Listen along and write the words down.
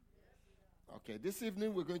Okay, this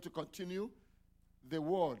evening we're going to continue the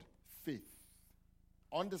word faith.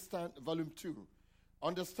 Understand, volume 2.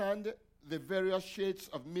 Understand the various shades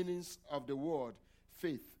of meanings of the word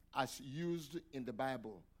faith as used in the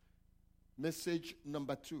Bible. Message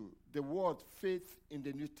number 2. The word faith in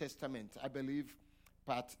the New Testament, I believe,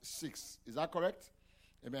 part 6. Is that correct?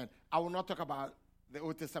 Amen. I will not talk about the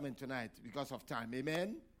Old Testament tonight because of time.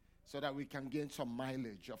 Amen? So that we can gain some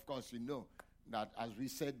mileage. Of course, you know that, as we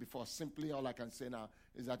said before, simply all I can say now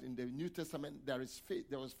is that in the New Testament there is faith.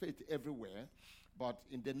 There was faith everywhere, but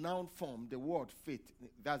in the noun form, the word faith,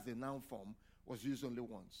 that's the noun form, was used only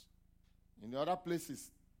once. In the other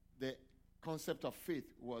places, the concept of faith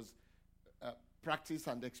was practiced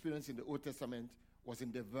and experienced in the Old Testament was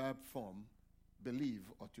in the verb form, believe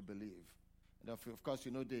or to believe. And of course,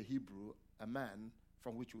 you know the Hebrew, a man,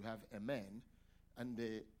 from which we have a man, and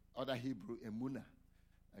the other Hebrew, emunah.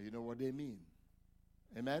 And you know what they mean.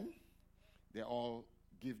 Amen? They all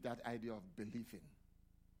give that idea of believing.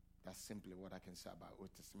 That's simply what I can say about Old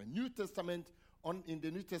Testament. New Testament, in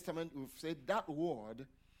the New Testament, we've said that word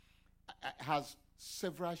has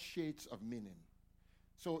several shades of meaning.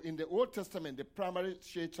 So in the Old Testament, the primary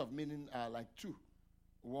shades of meaning are like two.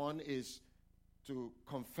 One is to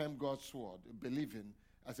confirm God's word, believing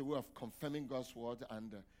as a way of confirming God's word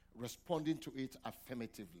and responding to it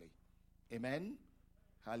affirmatively. Amen?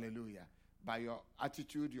 Hallelujah. By your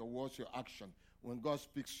attitude, your words, your action. When God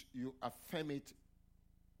speaks, you affirm it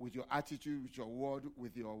with your attitude, with your word,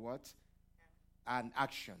 with your what? And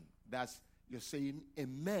action. That's, you're saying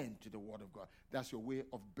amen to the word of God. That's your way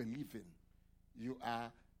of believing. You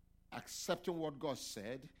are accepting what God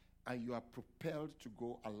said, and you are propelled to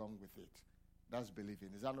go along with it. That's believing.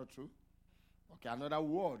 Is that not true? Okay, another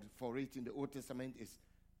word for it in the Old Testament is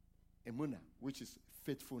emunah, which is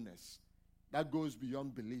faithfulness. That goes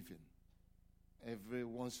beyond believing. Every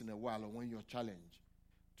once in a while, or when you're challenged,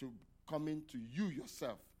 to come into you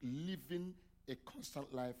yourself, living a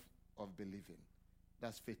constant life of believing.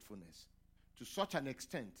 That's faithfulness. To such an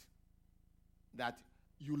extent that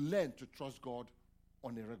you learn to trust God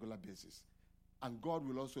on a regular basis. And God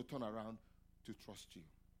will also turn around to trust you.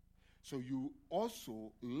 So you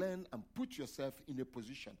also learn and put yourself in a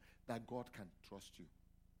position that God can trust you.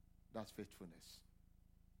 That's faithfulness.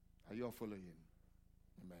 Are you all following?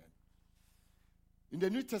 Amen. In the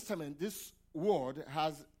New Testament, this word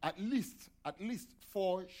has at least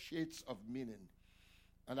 4 shades of meaning.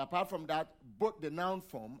 And apart from that, both the noun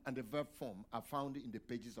form and the verb form are found in the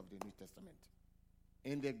pages of the New Testament.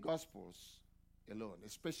 In the Gospels alone,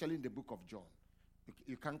 especially in the book of John.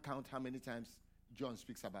 You can't count how many times John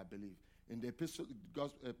speaks about belief. In the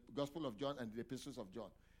Gospel of John and the epistles of John.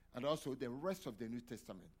 And also the rest of the New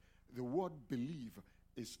Testament. The word believe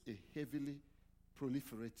is a heavily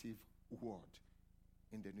proliferative word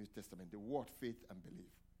in the New Testament. The word faith and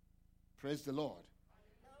believe. Praise the Lord.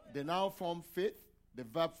 The noun form faith, the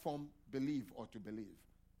verb form believe or to believe.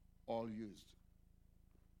 All used.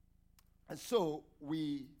 And so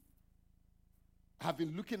we have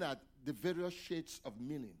been looking at the various shades of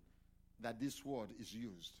meaning that this word is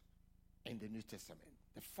used in the New Testament.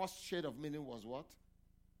 The first shade of meaning was what?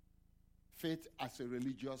 Faith as a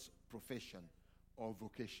religious profession or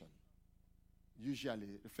vocation.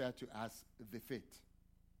 Usually referred to as the faith.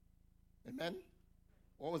 Amen?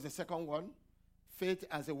 What was the second one? Faith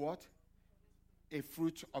as a what? A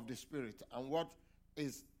fruit of the Spirit. And what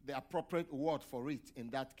is the appropriate word for it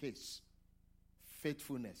in that case?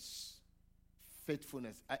 Faithfulness.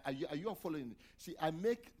 Faithfulness. Are you all following? See,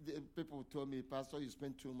 people told me, Pastor, you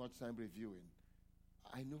spend too much time reviewing.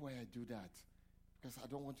 I know why I do that. Because I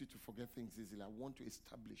don't want you to forget things easily. I want to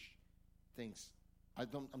establish things.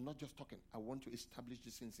 I'm not just talking. I want to establish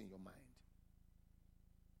these things in your mind.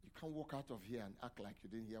 You can't walk out of here and act like you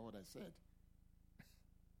didn't hear what I said.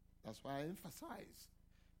 That's why I emphasize.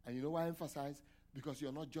 And you know why I emphasize? Because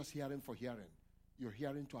you're not just hearing for hearing. You're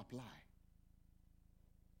hearing to apply.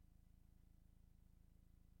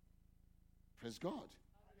 Praise God.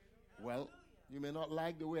 Hallelujah. Well, you may not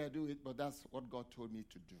like the way I do it, but that's what God told me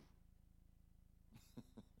to do.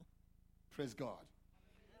 Praise God.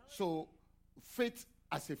 So, faith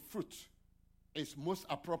as a fruit is most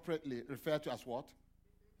appropriately referred to as what?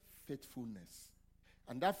 Faithfulness.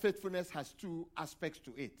 And that faithfulness has 2 aspects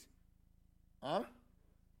to it.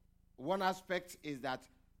 One aspect is that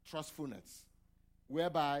trustfulness,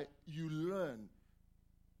 whereby you learn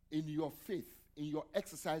in your faith, in your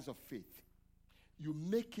exercise of faith, you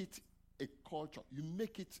make it a culture. You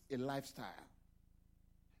make it a lifestyle.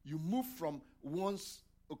 You move from one's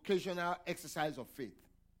occasional exercise of faith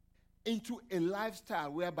into a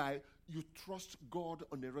lifestyle whereby you trust God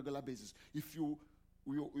on a regular basis. If you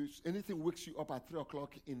anything wakes you up at 3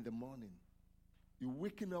 o'clock in the morning, you're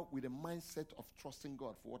waking up with a mindset of trusting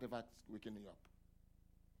God for whatever's waking you up.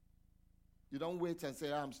 You don't wait and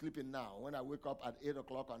say, I'm sleeping now. When I wake up at 8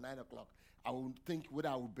 o'clock or 9 o'clock, I will think whether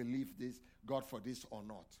I will believe this, God for this or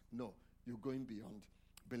not. No, you're going beyond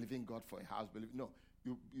believing God for a house.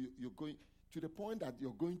 You're going to the point that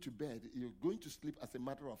you're going to bed, you're going to sleep as a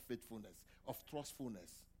matter of faithfulness, of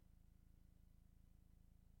trustfulness.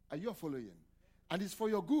 Are you following? And it's for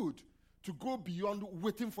your good to go beyond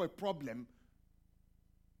waiting for a problem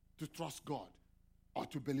to trust God or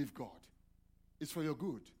to believe God. It's for your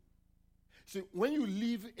good. See, when you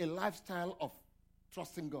live a lifestyle of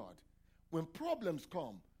trusting God, when problems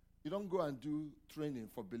come, you don't go and do training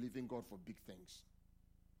for believing God for big things.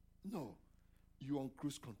 No, you're on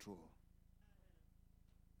cruise control.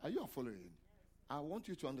 Are you following? I want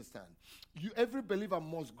you to understand. Every believer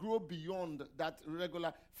must grow beyond that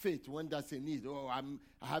regular faith when there's a need. Oh, I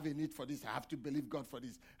have a need for this. I have to believe God for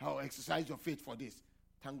this. I'll exercise your faith for this.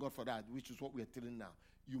 Thank God for that, which is what we're telling now.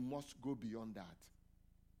 You must go beyond that.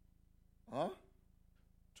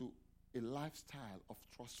 To a lifestyle of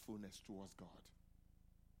trustfulness towards God.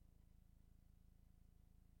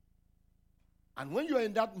 And when you're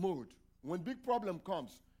in that mode, when big problem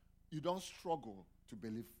comes, you don't struggle to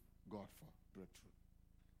believe God for breakthrough.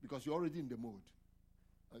 Because you're already in the mode.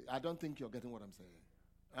 I don't think you're getting what I'm saying.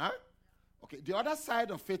 Huh? Okay, the other side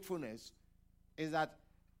of faithfulness is that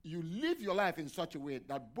you live your life in such a way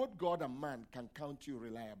that both God and man can count you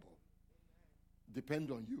reliable. Depend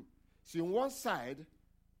on you. See, on one side,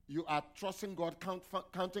 you are trusting God,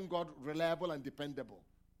 counting God reliable and dependable.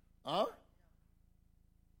 Huh?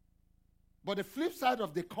 But the flip side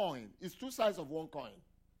of the coin is two sides of one coin.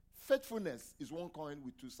 Faithfulness is one coin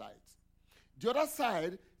with two sides. The other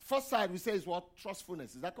side, first side we say is what?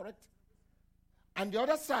 Trustfulness. Is that correct? And the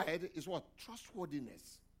other side is what?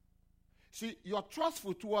 Trustworthiness. See, you're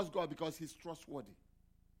trustful towards God because he's trustworthy.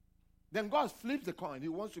 Then God flips the coin. He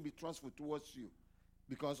wants to be trustful towards you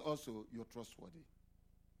because also you're trustworthy.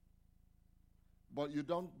 But you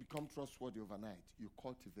don't become trustworthy overnight. You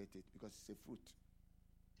cultivate it because it's a fruit.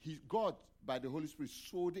 God, by the Holy Spirit,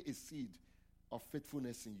 sowed a seed of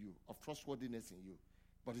faithfulness in you, of trustworthiness in you.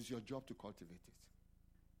 But it's your job to cultivate it.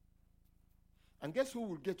 And guess who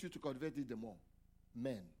will get you to cultivate it the more?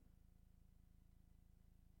 Men.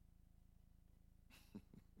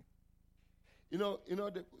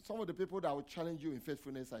 Some of the people that will challenge you in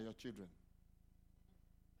faithfulness are your children.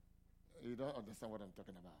 You don't understand what I'm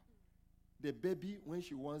talking about. The baby, when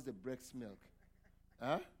she wants the breast milk,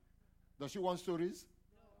 does she want stories?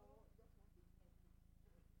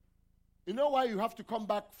 You know why you have to come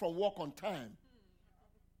back from work on time?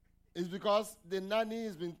 It's because the nanny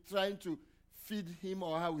has been trying to feed him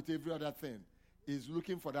or her with every other thing. He's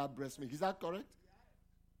looking for that breast milk. Is that correct?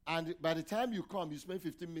 And by the time you come, you spend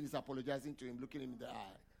 15 minutes apologizing to him, looking him in the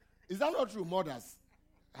eye. Is that not true, mothers?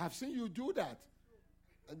 I've seen you do that.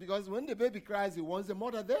 Because when the baby cries, he wants the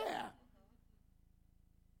mother there.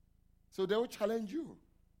 So they will challenge you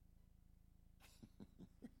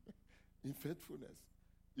in faithfulness.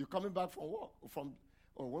 You're coming back from work,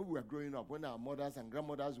 when we were growing up, when our mothers and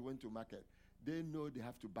grandmothers went to market, they know they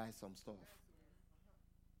have to buy some stuff.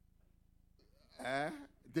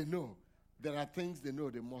 They know. There are things they know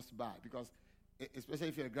they must buy because, especially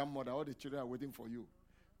if you're a grandmother, all the children are waiting for you.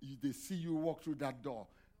 They see you walk through that door.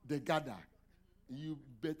 They gather. You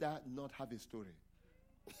better not have a story.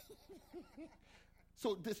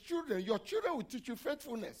 So your children will teach you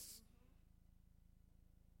faithfulness.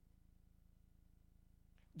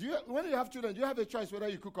 When you have children, do you have a choice whether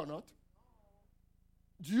you cook or not?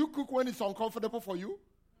 Do you cook when it's uncomfortable for you?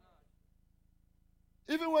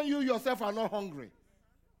 Even when you yourself are not hungry.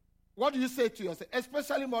 What do you say to yourself?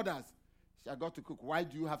 Especially mothers. I got to cook. Why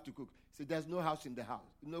do you have to cook? See, there's no house in the house.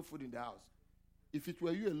 No food in the house. If it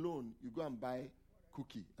were you alone, you go and buy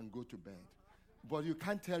cookie and go to bed. But you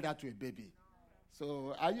can't tell that to a baby.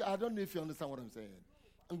 So I don't know if you understand what I'm saying.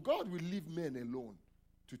 And God will leave men alone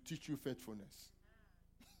to teach you faithfulness.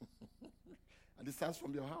 And it starts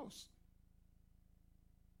from your house.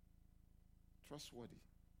 Trustworthy.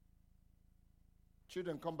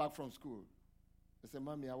 Children come back from school. They say,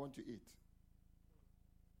 Mommy, I want to eat.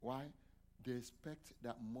 Why? They expect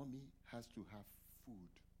that mommy has to have food.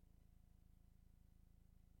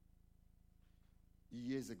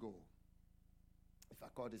 Years ago, if I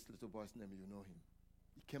call this little boy's name, you know him.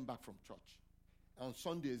 He came back from church. On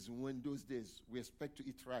Sundays, when those days, we expect to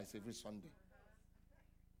eat rice every Sunday.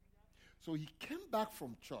 So he came back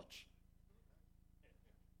from church.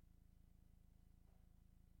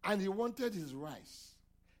 And he wanted his rice.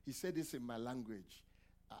 He said this in my language.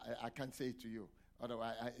 I can't say it to you.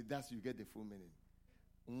 Otherwise, that's you get the full meaning.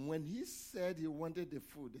 When he said he wanted the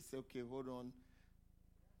food, they said, okay, hold on.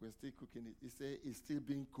 We're still cooking it. He said it's still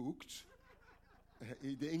being cooked.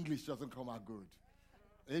 The English doesn't come out good.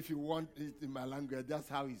 If you want it in my language, that's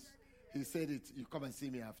how he said it. You come and see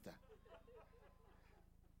me after.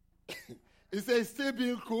 He said it's still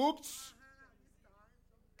being cooked.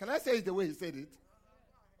 Can I say it the way he said it?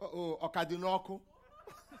 Okadinoko.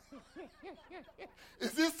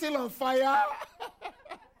 Is it still on fire?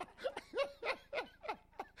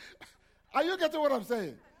 Are you getting what I'm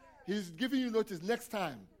saying? He's giving you notice next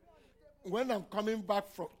time. When I'm coming back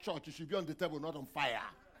from church, it should be on the table, not on fire.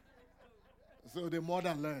 So the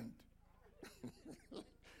mother learned.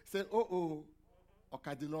 Said,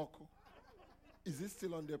 Okadinoko. Is it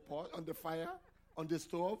still on the pot, on the fire, on the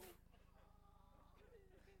stove?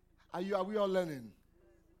 Are we all learning?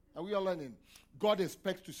 Are we all learning? God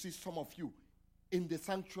expects to see some of you in the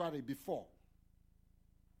sanctuary before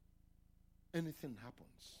anything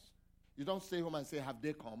happens. You don't stay home and say, have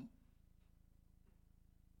they come?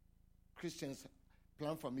 Christians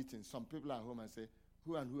plan for meetings. Some people are home and say,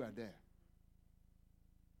 who and who are there?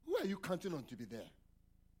 Who are you counting on to be there?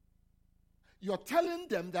 You're telling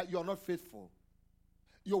them that you're not faithful.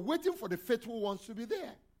 You're waiting for the faithful ones to be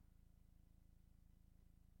there.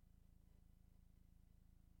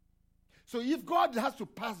 So if God has to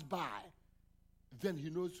pass by, then he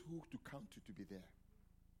knows who to count to be there.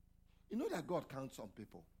 You know that God counts on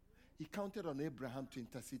people. He counted on Abraham to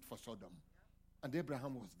intercede for Sodom. And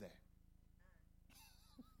Abraham was there.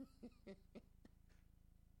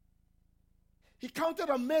 He counted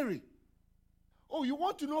on Mary. Oh, you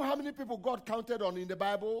want to know how many people God counted on in the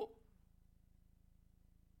Bible?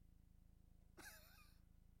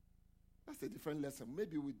 That's a different lesson.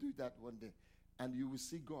 Maybe we'll do that one day. And you will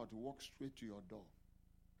see God walk straight to your door.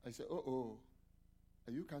 I say,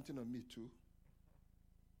 are you counting on me too?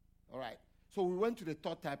 All right. So we went to the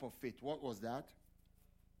third type of faith. What was that?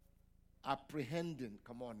 Apprehending.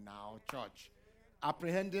 Come on now, church.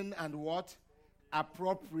 Apprehending and what?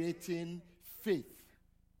 Appropriating faith,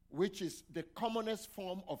 which is the commonest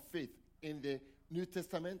form of faith in the New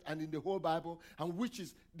Testament and in the whole Bible, and which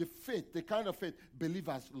is the faith, the kind of faith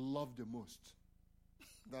believers love the most.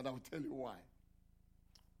 That I will tell you why.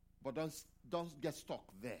 But don't get stuck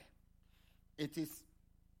there. It is,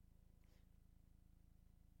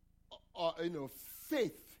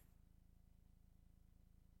 faith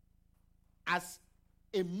as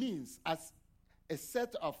a means, as a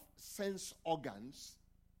set of sense organs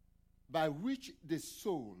by which the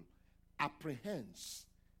soul apprehends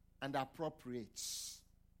and appropriates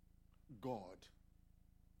God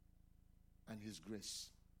and his grace.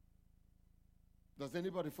 Does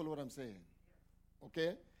anybody follow what I'm saying?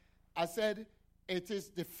 Okay? I said it is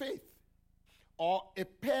the faith or a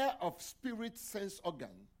pair of spirit sense organ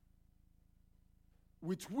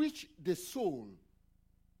with which the soul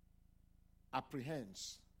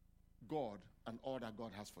apprehends God and all that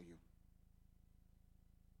God has for you.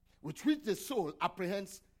 With which the soul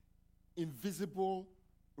apprehends invisible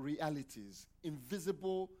realities,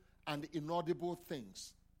 invisible and inaudible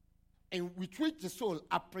things, and with which the soul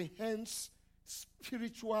apprehends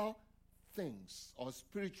spiritual things or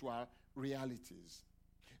spiritual realities.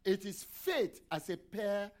 It is faith as a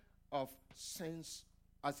pair of sense,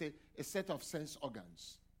 as a set of sense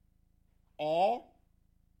organs, or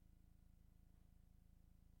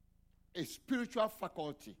a spiritual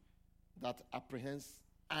faculty that apprehends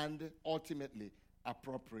and ultimately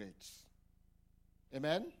appropriates.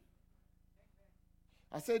 Amen?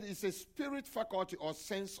 I said it's a spirit faculty or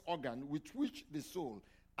sense organ with which the soul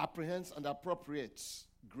apprehends and appropriates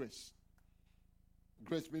grace.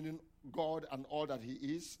 Grace meaning God and all that he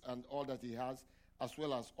is and all that he has, as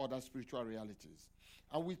well as other spiritual realities.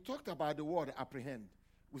 And we talked about the word apprehend.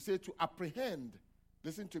 We say to apprehend,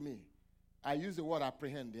 listen to me. I use the word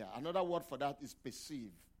apprehend there. Another word for that is perceive.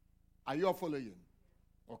 Are you all following?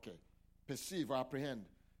 Okay. Perceive or apprehend.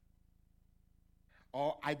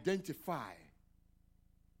 Or identify.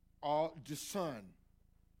 Or discern.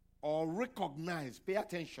 Or recognize. Pay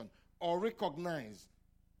attention. Or recognize.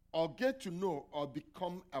 Or get to know or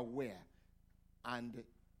become aware. And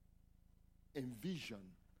envision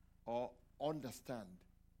or understand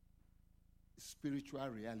spiritual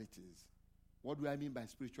realities. What do I mean by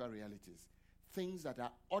spiritual realities? Things that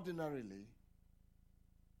are ordinarily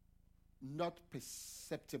not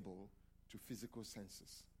perceptible to physical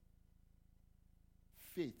senses.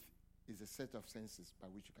 Faith is a set of senses by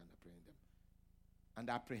which you can apprehend them. And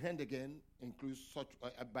apprehend again includes such,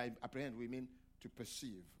 by apprehend we mean to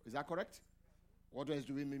perceive. Is that correct? What else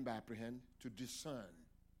do we mean by apprehend? To discern.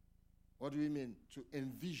 What do we mean? To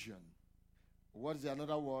envision What is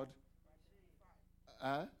another word?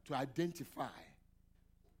 To identify.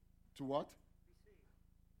 To what?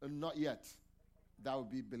 Not yet. That would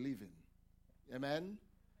be believing. Amen?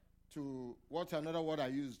 To, what's another word I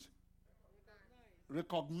used?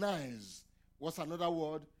 Recognize. What's another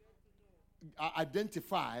word?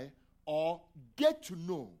 Identify or get to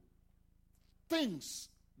know things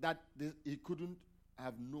that he couldn't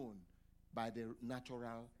have known by the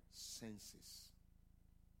natural senses.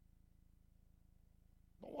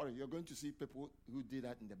 Don't worry, you're going to see people who did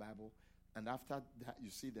that in the Bible, and after that you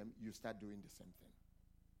see them, you start doing the same thing.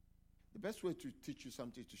 The best way to teach you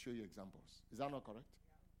something is to show you examples. Is that not correct?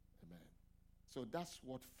 Yeah. Amen. So that's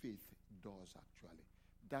what faith does actually.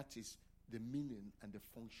 That is the meaning and the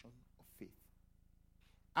function of faith.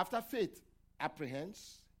 After faith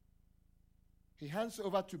apprehends, he hands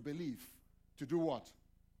over to belief to do what?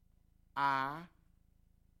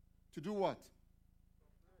 To do what?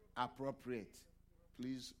 Appropriate.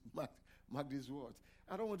 Please mark these words.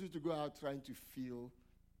 I don't want you to go out trying to feel,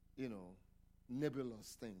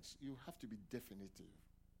 nebulous things. You have to be definitive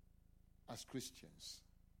as Christians.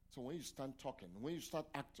 So when you start talking, when you start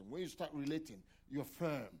acting, when you start relating, you're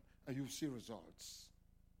firm and you see results.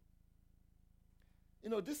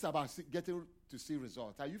 This is about getting to see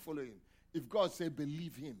results. Are you following? If God says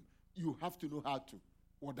believe him, you have to know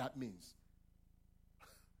what that means.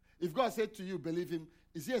 If God said to you believe him,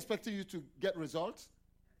 is he expecting you to get results?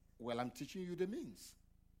 Well, I'm teaching you the means.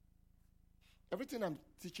 Everything I'm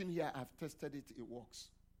teaching here, I've tested it, it works.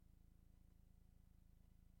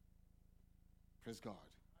 Praise God.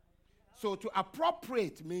 So to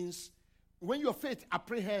appropriate means when your faith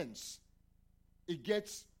apprehends, it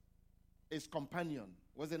gets its companion.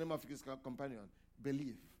 What's the name of his companion?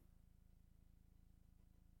 Believe.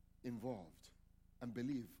 Involved. And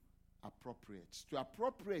believe appropriates. To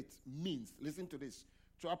appropriate means, listen to this,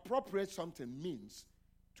 to appropriate something means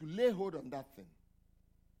to lay hold on that thing.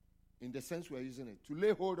 In the sense we're using it. To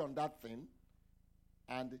lay hold on that thing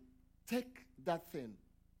and take that thing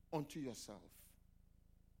onto yourself.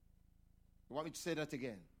 You want me to say that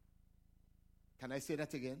again? Can I say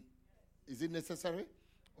that again? Is it necessary?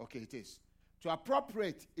 Okay, it is. To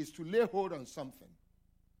appropriate is to lay hold on something.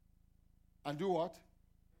 And do what?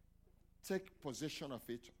 Take possession of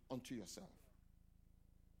it onto yourself.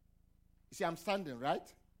 You see, I'm standing,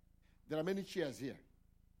 right? There are many chairs here.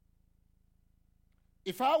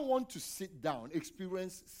 If I want to sit down,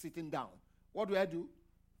 experience sitting down, what do?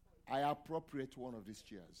 I appropriate one of these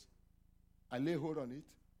chairs. I lay hold on it,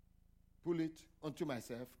 pull it onto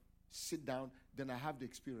myself, sit down, then I have the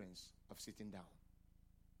experience of sitting down.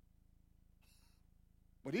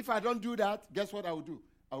 But if I don't do that, guess what I will do?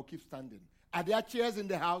 I will keep standing. Are there chairs in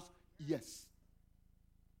the house? Yes.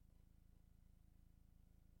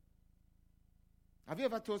 Have you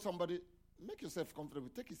ever told somebody, make yourself comfortable,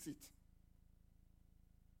 take a seat?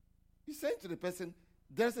 You're saying to the person,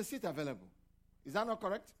 there's a seat available. Is that not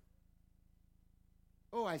correct?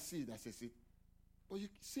 Oh, I see, that's a seat. But you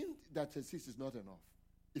see that a seat is not enough.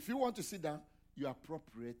 If you want to sit down, you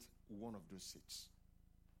appropriate one of those seats.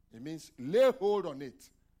 It means lay hold on it.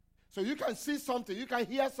 So you can see something, you can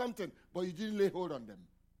hear something, but you didn't lay hold on them.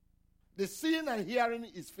 The seeing and hearing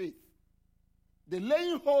is faith. The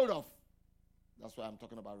laying hold of, that's why I'm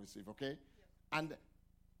talking about receive, okay? Yes. And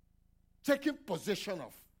taking possession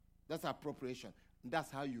of, that's appropriation.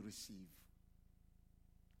 That's how you receive.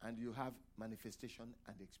 And you have manifestation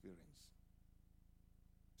and experience.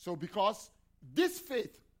 So because this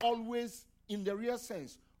faith always, in the real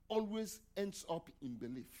sense, always ends up in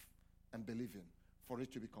belief and believing for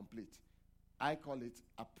it to be complete. I call it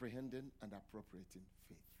apprehending and appropriating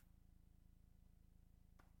faith.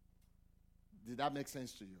 Did that make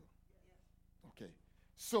sense to you? Yes. Okay.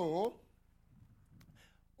 So,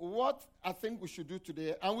 what I think we should do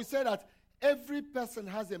today, and we say that every person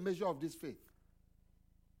has a measure of this faith.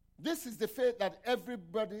 This is the faith that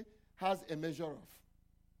everybody has a measure of.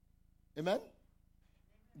 Amen?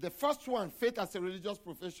 The first one, faith as a religious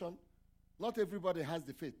profession, not everybody has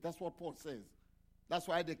the faith. That's what Paul says. That's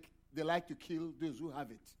why they like to kill those who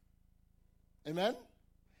have it. Amen?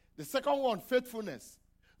 The second one, faithfulness.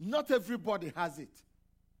 Not everybody has it.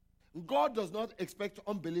 God does not expect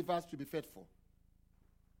unbelievers to be faithful.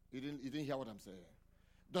 You didn't hear what I'm saying.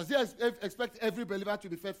 Does he expect every believer to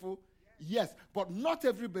be faithful? Yes. But not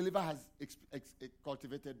every believer has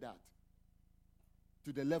cultivated that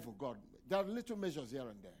to the level God. There are little measures here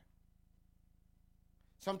and there.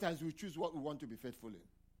 Sometimes we choose what we want to be faithful in.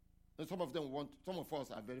 And some of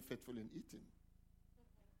us are very faithful in eating.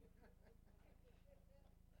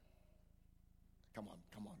 Come on.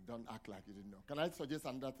 Don't act like you didn't know. Can I suggest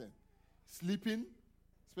another thing? Sleeping.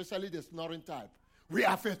 especially the snoring type. We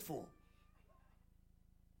are faithful.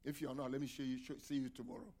 If you're not, let me see you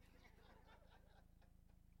tomorrow.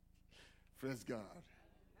 Praise God.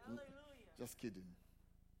 Hallelujah. Just kidding.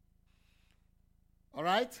 All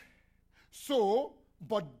right? So,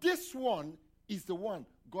 but this one is the one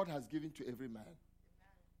God has given to every man.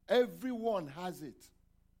 Everyone has it.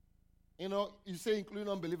 You know, you say including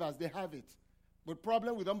unbelievers, they have it. But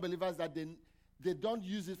problem with unbelievers is that they don't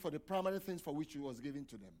use it for the primary things for which it was given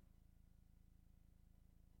to them.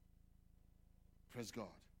 Praise God.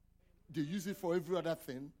 They use it for every other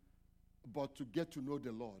thing, but to get to know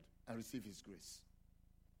the Lord and receive His grace.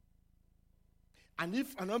 And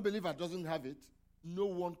if an unbeliever doesn't have it, no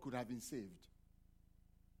one could have been saved.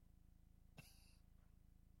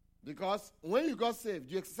 Because when you got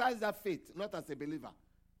saved, you exercise that faith, not as a believer,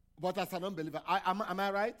 but as an unbeliever. Am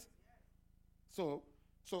I right? So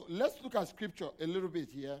let's look at scripture a little bit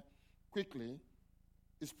here, quickly.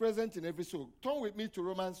 It's present in every soul. Turn with me to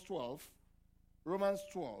Romans 12. Romans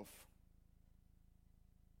 12.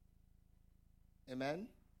 Amen?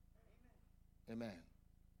 Amen.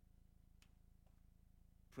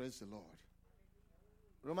 Praise the Lord.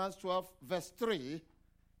 Romans 12, verse 3.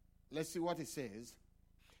 Let's see what it says. It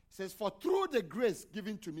says, for through the grace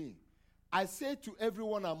given to me, I say to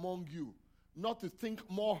everyone among you, not to think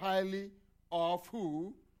more highly of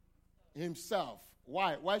who? Himself.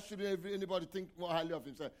 Why? Why shouldn't anybody think more highly of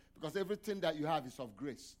himself? Because everything that you have is of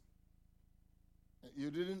grace.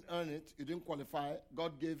 You didn't earn it. You didn't qualify.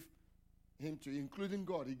 God gave him to you, including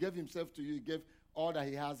God. He gave himself to you. He gave all that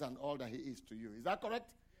he has and all that he is to you. Is that correct?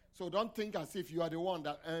 So don't think as if you are the one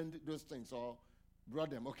that earned those things or brought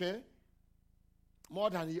them, okay? More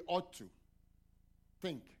than he ought to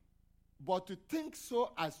think. But to think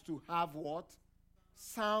so as to have what?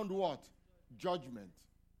 Sound what? Judgment.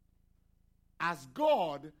 As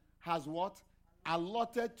God has what?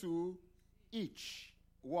 Allotted to each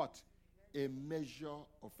what? A measure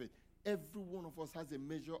of faith. Every one of us has a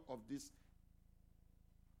measure of this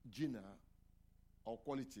genus or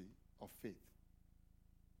quality of faith.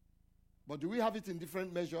 But do we have it in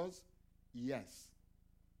different measures? Yes.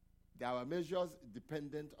 There are measures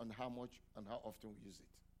dependent on how much and how often we use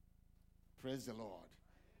it. Praise the Lord.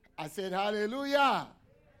 I said hallelujah.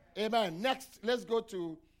 Amen. Next, let's go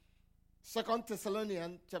to 2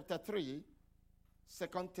 Thessalonians chapter 3.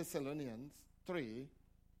 2 Thessalonians 3,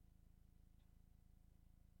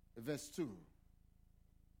 verse 2.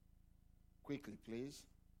 Quickly, please.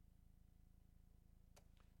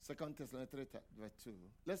 2 Thessalonians 3, verse 2.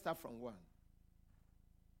 Let's start from 1.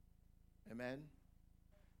 Amen.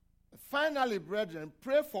 Finally, brethren,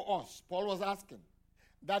 pray for us. Paul was asking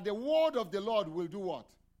that the word of the Lord will do what?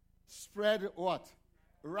 Spread what?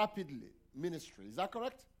 Rapidly. Ministry. Is that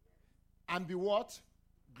correct? And be what?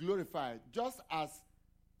 Glorified. Just as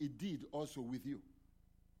it did also with you.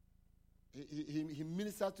 He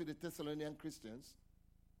ministered to the Thessalonian Christians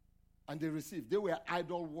and they received. They were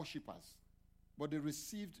idol worshippers. But they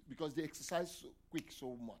received because they exercised so quick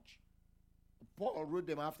so much. Paul wrote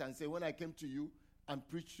them after and said, when I came to you and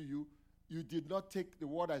preached to you, you did not take the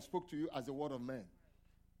word I spoke to you as the word of man,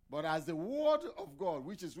 but as the word of God,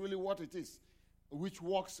 which is really what it is, which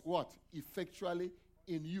works what? Effectually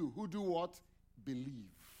in you. Who do what?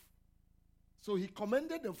 Believe. So he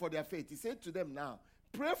commended them for their faith. He said to them now,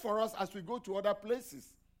 pray for us as we go to other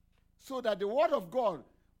places, so that the word of God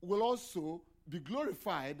will also be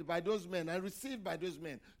glorified by those men and received by those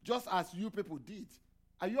men, just as you people did.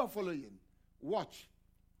 Are you all following? Watch.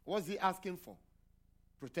 What's he asking for?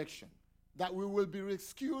 Protection. That we will be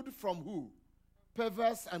rescued from who?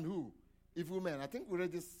 Perverse and who? Evil men. I think we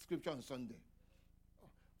read this scripture on Sunday.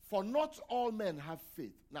 For not all men have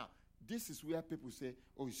faith. Now, this is where people say,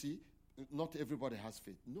 oh, you see, not everybody has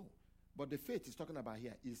faith. No. But the faith he's talking about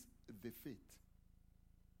here is the faith.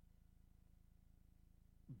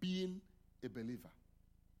 Being a believer.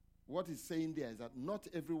 What he's saying there is that not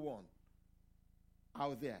everyone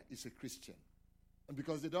out there is a Christian. And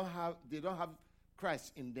because they don't have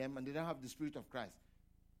Christ in them and they don't have the Spirit of Christ,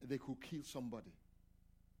 they could kill somebody.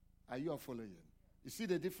 Are you all following? You see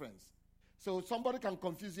the difference? So somebody can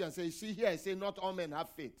confuse you and say, see here, I say not all men have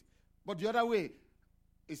faith. But the other way,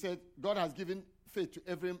 he said, God has given faith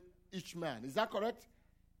to each man. Is that correct?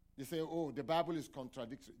 They say, oh, the Bible is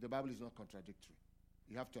contradictory. The Bible is not contradictory.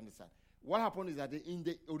 You have to understand. What happened is that in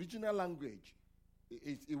the original language,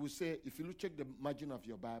 it will say, if you check the margin of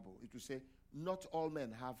your Bible, it will say, not all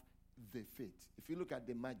men have the faith. If you look at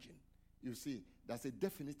the margin, you see there's a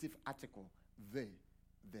definitive article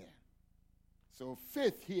there. So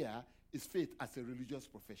faith here is faith as a religious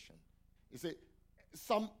profession. You see,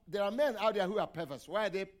 there are men out there who are perverse. Why are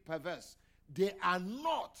they perverse? they are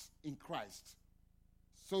not in Christ.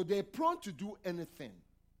 So they're prone to do anything.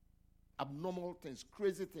 Abnormal things,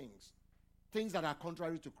 crazy things, things that are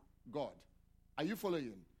contrary to God. Are you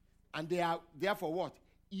following? And they are therefore what?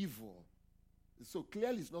 Evil. So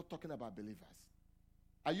clearly it's not talking about believers.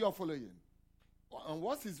 Are you all following? And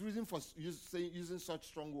what's his reason for using such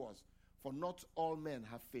strong words? For not all men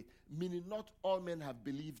have faith. Meaning not all men have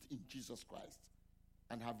believed in Jesus Christ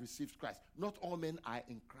and have received Christ. Not all men are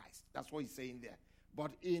in Christ. That's what he's saying there.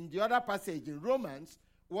 But in the other passage in Romans,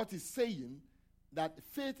 what he's saying, that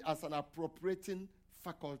faith as an appropriating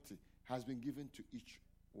faculty has been given to each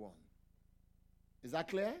one. Is that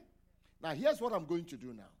clear? Now, here's what I'm going to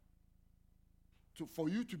do now. For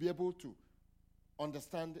you to be able to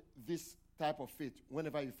understand this type of faith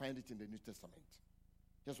whenever you find it in the New Testament.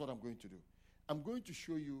 Here's what I'm going to do. I'm going to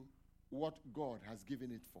show you what God has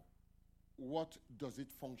given it for. What does it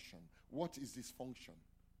function? What is this function?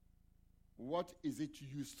 What is it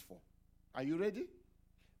used for? Are you ready?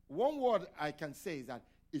 One word I can say is that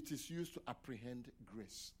it is used to apprehend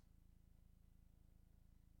grace.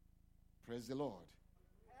 Praise the Lord.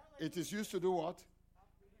 It is used to do what?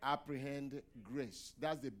 Apprehend grace.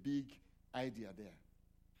 That's the big idea there.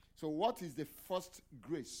 So what is the first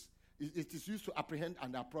grace? It is used to apprehend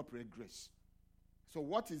and appropriate grace. So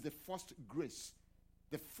what is the first grace?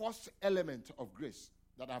 The first element of grace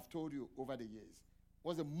that I've told you over the years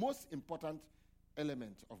was the most important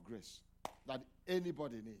element of grace that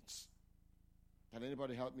anybody needs. Can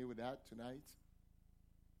anybody help me with that tonight?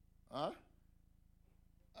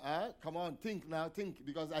 Come on, think now, think.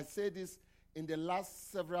 Because I say this in the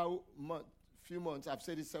last few months, I've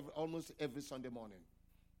said this almost every Sunday morning.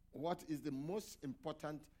 What is the most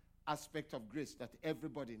important aspect of grace that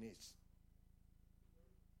everybody needs?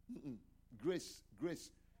 Grace.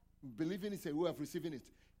 Believing is a way of receiving it.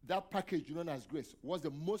 That package known as grace was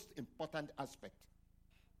the most important aspect.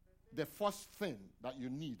 The first thing that you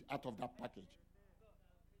need out of that package.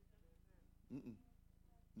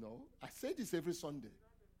 No. I say this every Sunday.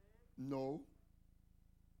 No.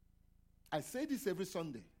 I say this every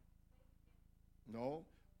Sunday. No.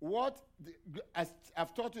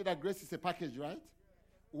 I've taught you that grace is a package, right?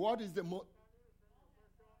 What is the most...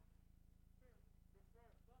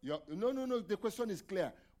 No. The question is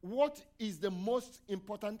clear. What is the most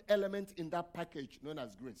important element in that package known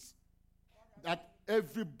as grace? That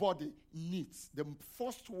everybody needs. The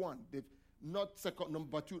first one, not second,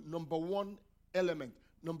 number two, number one element,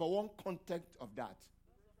 number one content of that.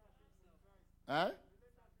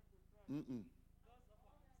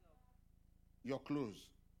 Your clothes.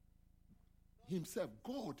 Himself,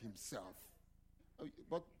 God himself.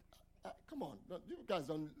 But come on, you guys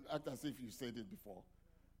don't act as if you said it before.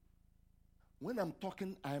 When I'm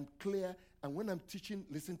talking, I am clear, and when I'm teaching,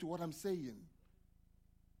 listen to what I'm saying.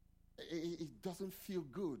 It doesn't feel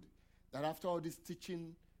good that after all this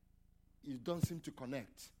teaching, you don't seem to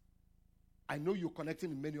connect. I know you're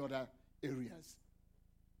connecting in many other areas.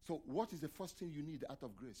 So what is the first thing you need out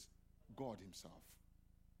of grace? God himself.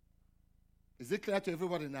 Is it clear to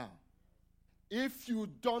everybody now? If you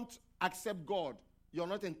don't accept God, you're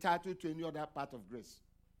not entitled to any other part of grace.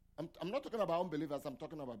 I'm not talking about unbelievers, I'm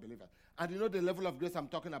talking about believers. And you know the level of grace I'm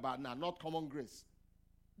talking about now, not common grace.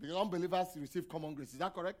 Because unbelievers receive common grace. Is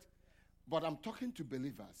that correct? But I'm talking to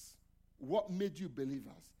believers. What made you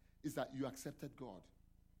believers is that you accepted God.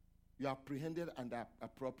 You apprehended and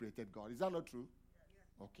appropriated God. Is that not true?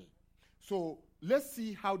 Okay. So let's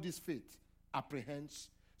see how this faith apprehends.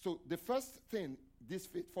 So the first thing this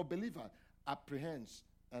faith for believer apprehends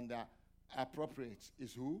and appropriates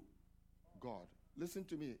is who? God. Listen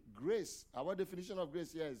to me. Grace, our definition of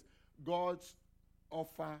grace here is God's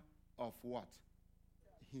offer of what?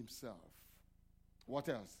 Himself. What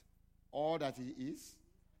else? All that he is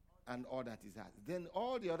and all that he has. Then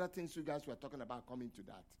all the other things you guys were talking about come into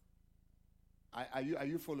that. Are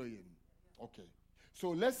you following? Okay. So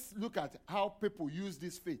let's look at how people use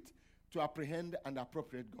this faith to apprehend and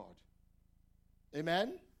appropriate God.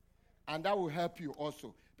 Amen? And that will help you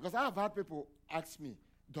also. Because I have had people ask me,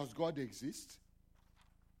 does God exist?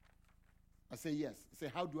 I say yes. They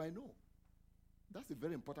say, how do I know? That's a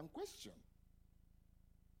very important question.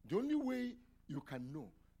 The only way you can know,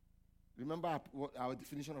 remember our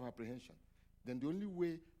definition of apprehension, then the only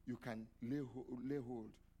way you can lay hold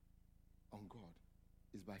on God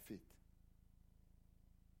is by faith.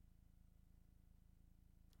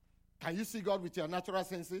 Can you see God with your natural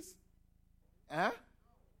senses? That's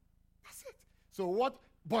it. So what?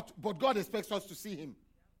 But God expects us to see him.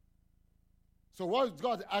 So what is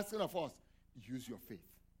God asking of us? Use your faith.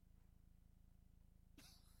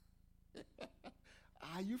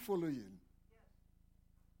 Are you following?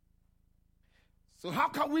 So how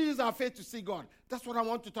can we use our faith to see God? That's what I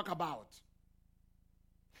want to talk about.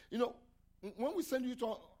 You know, when we send you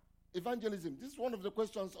to evangelism, this is one of the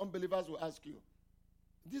questions unbelievers will ask you.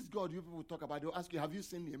 This God you people talk about, they'll ask you, have you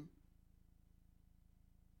seen him?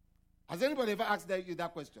 Has anybody ever asked you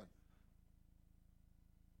that question?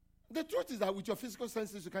 The truth is that with your physical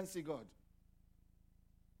senses, you can't see God.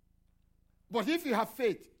 But if you have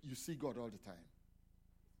faith, you see God all the time.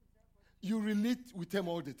 You relate with him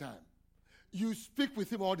all the time. You speak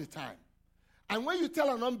with him all the time. And when you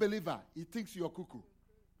tell an unbeliever, he thinks you're cuckoo.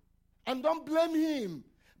 And don't blame him,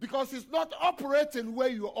 because he's not operating where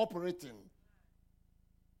you're operating.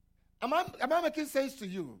 Am I making sense to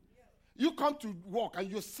you? You come to work and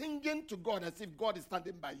you're singing to God as if God is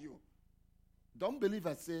standing by you. The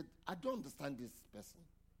unbeliever said, I don't understand this person.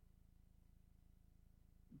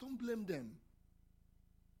 Don't blame them.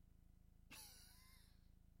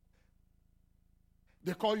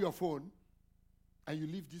 They call your phone and you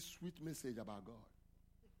leave this sweet message about God.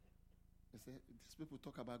 They say, these people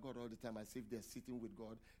talk about God all the time as if they're sitting with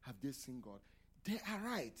God. Have they seen God? They are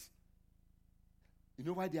right. You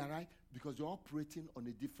know why they are right? Because you're operating on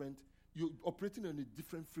a different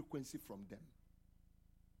frequency from them.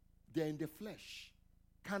 They're in the flesh,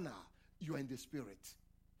 carnal. You are in the spirit.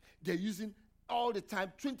 They're using all the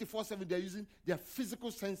time, 24/7, they're using their physical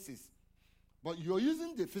senses. But you're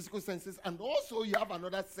using the physical senses, and also you have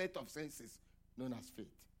another set of senses known as faith.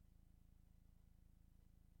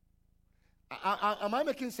 Am I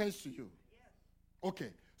making sense to you? Yes.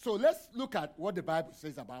 Okay, so let's look at what the Bible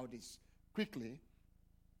says about this quickly.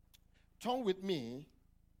 Turn with me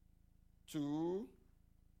to,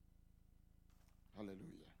 hallelujah.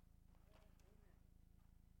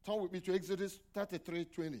 Turn with me to Exodus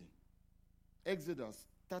 33:20. Exodus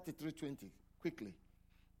 33:20, quickly.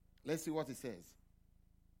 Let's see what it says.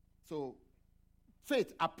 So,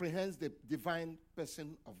 faith apprehends the divine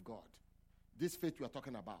person of God. This faith we are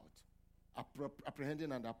talking about.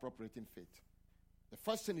 Apprehending and appropriating faith. The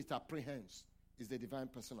first thing it apprehends is the divine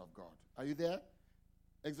person of God. Are you there?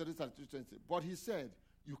 Exodus 33:20. But he said,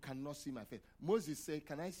 you cannot see my face. Moses said,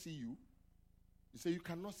 can I see you? He said, you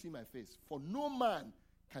cannot see my face, for no man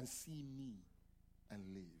can see me and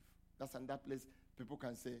live. That's in that place people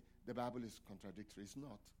can say the Bible is contradictory. It's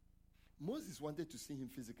not. Moses wanted to see him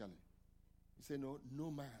physically. He said,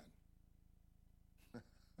 no man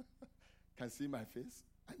can see my face.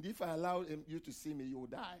 And if I allow you to see me, you will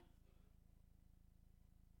die.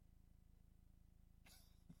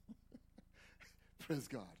 Praise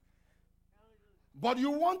God. But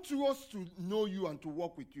you want us to know you and to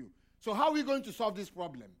walk with you. So how are we going to solve this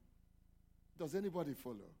problem? Does anybody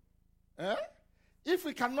follow? If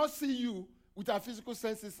we cannot see you with our physical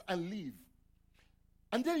senses and live,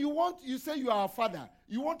 and then you say you are our father,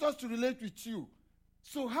 you want us to relate with you.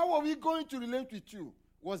 So how are we going to relate with you?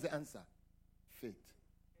 What's the answer? Faith.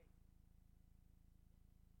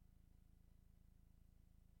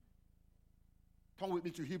 Come with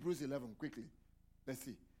me to Hebrews 11 quickly. Let's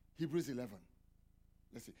see. Hebrews 11.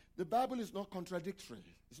 Let's see. The Bible is not contradictory.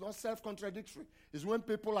 It's not self-contradictory. It's when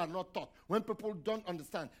people are not taught, when people don't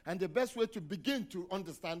understand. And the best way to begin to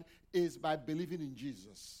understand is by believing in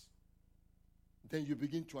Jesus. Then you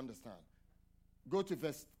begin to understand. Go to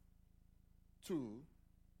verse 2.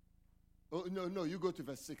 Oh, no, you go to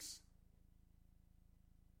verse 6.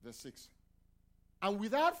 Verse 6. And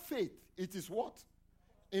without faith, it is what?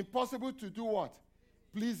 Impossible to do what?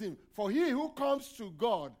 Please him. For he who comes to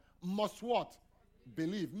God must what?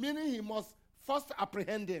 Believe. Meaning he must first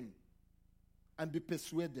apprehend him and be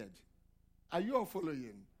persuaded. Are you all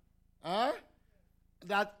following?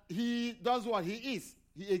 That he does what? He is.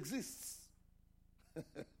 He exists.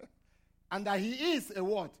 And that he is a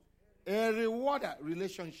what? A rewarder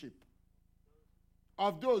relationship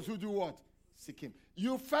of those who do what? Seek him.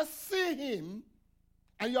 You first see him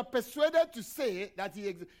and you're persuaded to say that he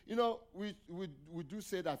exists. You know, we do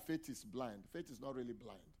say that faith is blind. Faith is not really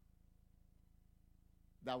blind.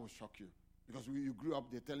 That will shock you. Because you grew up,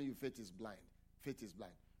 they're telling you faith is blind. Faith is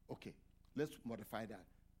blind. Okay, let's modify that.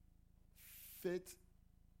 Faith,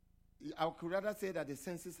 I could rather say that the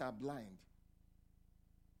senses are blind.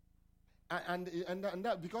 And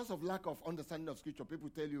that because of lack of understanding of Scripture, people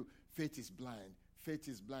tell you faith is blind. Faith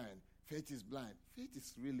is blind. Faith is blind. Faith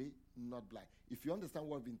is really not blind. If you understand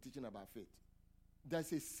what we've been teaching about faith,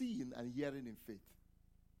 there's a seeing and hearing in faith.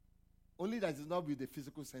 Only that is not with the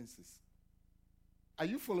physical senses. Are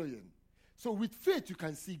you following? So with faith, you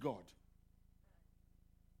can see God.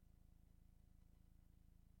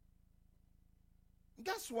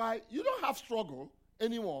 That's why you don't have struggle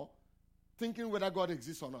anymore thinking whether God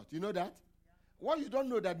exists or not. You know that? Well, you don't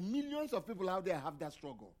know that millions of people out there have that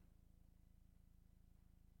struggle.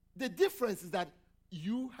 The difference is that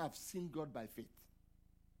you have seen God by faith.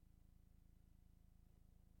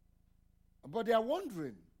 But they are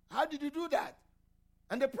wondering, how did you do that?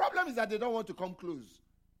 And the problem is that they don't want to come close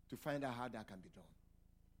to find out how that can be done.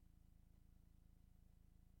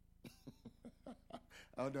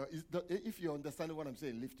 I don't know. If you understand what I'm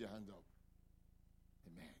saying, lift your hand up.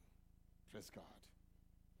 Amen. Praise God.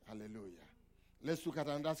 Hallelujah. Let's look at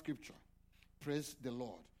another scripture. Praise the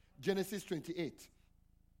Lord. Genesis 28.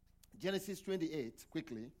 Genesis 28,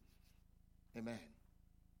 quickly. Amen.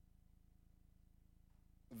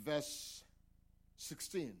 Verse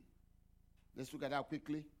 16. Let's look at that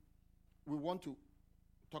quickly. We want to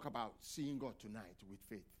talk about seeing God tonight with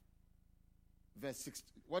faith. Verse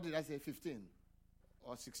 16. What did I say? 15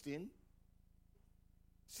 or 16?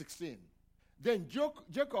 16. Then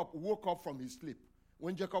Jacob woke up from his sleep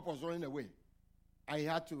when Jacob was running away. And he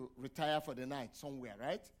had to retire for the night somewhere,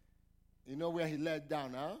 right? You know where he laid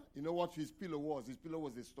down, huh? You know what his pillow was? His pillow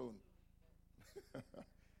was a stone.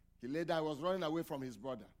 He laid down, he was running away from his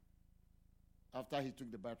brother after he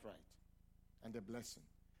took the birthright and the blessing.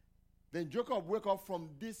 Then Jacob woke up from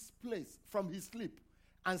this place, from his sleep,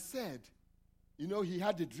 and said, you know, he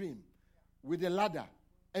had a dream with a ladder,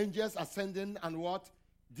 angels ascending and what?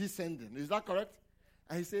 Descending. Is that correct?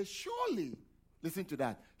 And he said, surely, listen to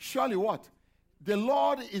that, surely what? The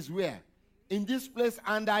Lord is where? In this place,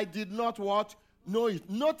 and I did not what? Know it.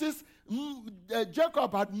 Notice,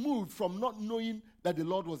 Jacob had moved from not knowing that the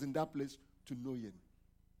Lord was in that place to knowing.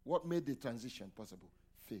 What made the transition possible?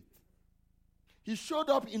 Faith. He showed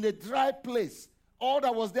up in a dry place. All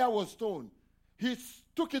that was there was stone. He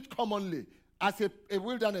took it commonly as a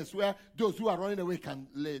wilderness where those who are running away can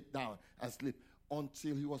lay down and sleep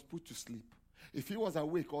until he was put to sleep. If he was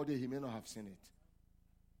awake all day, he may not have seen it.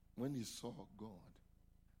 When he saw God,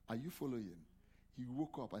 are you following him? He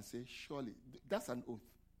woke up and said, surely, that's an oath.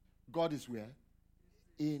 God is where?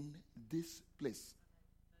 In this place.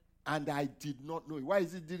 And I did not know it. Why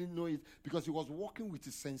is he didn't know it? Because he was walking with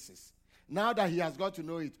his senses. Now that he has got to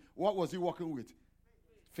know it, what was he walking with?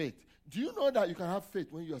 Faith. Do you know that you can have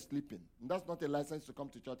faith when you are sleeping? And that's not a license to come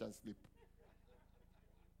to church and sleep.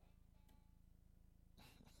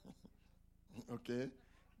 Okay?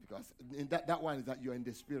 Because in that one is that you're in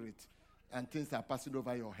the spirit and things are passing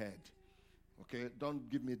over your head. Okay? Don't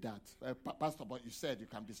give me that. Pastor, but you said you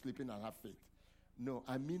can be sleeping and have faith. No,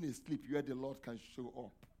 I mean a sleep where the Lord can show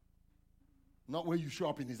up. Not when you show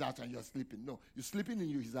up in his house and you're sleeping. No, you're sleeping in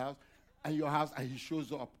his house and your house and he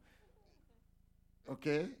shows up.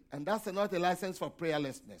 Okay? And that's not a license for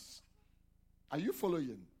prayerlessness. Are you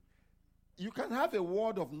following? You can have a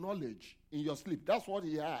word of knowledge in your sleep. That's what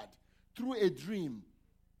he had. Through a dream.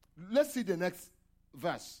 Let's see the next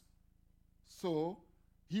verse. So,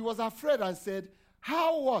 he was afraid and said,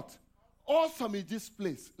 how what? Awesome is this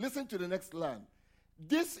place. Listen to the next line.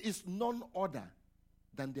 This is none other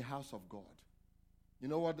than the house of God. You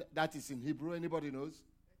know what that is in Hebrew? Anybody knows?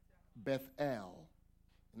 Bethel.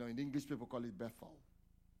 You know, in English people call it Bethel.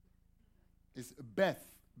 It's Beth.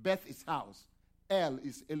 Beth is house. El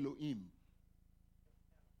is Elohim.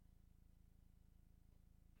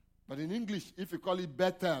 But in English, if you call it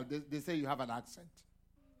Bethel, they say you have an accent.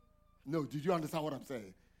 No, did you understand what I'm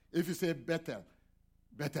saying? If you say Bethel,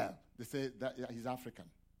 they say that he's African.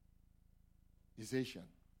 He's Asian.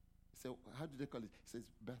 So how do they call it? He says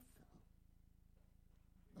Bethel.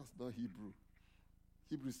 That's not Hebrew.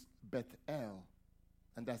 Hebrew is Bethel,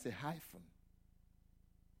 and that's a hyphen.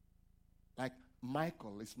 Like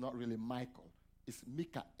Michael, it's not really Michael. It's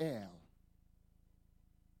Mikael.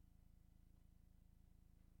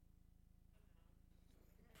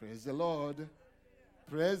 Praise the Lord.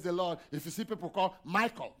 Praise the Lord. If you see people call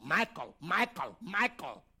Michael,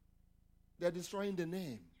 they're destroying the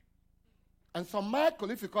name. And some Michael,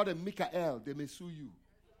 if you call them Mikael, they may sue you.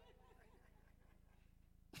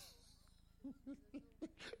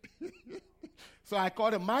 So I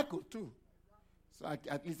call him Michael too. So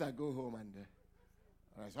at least I go home and...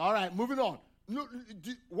 all right, moving on. No,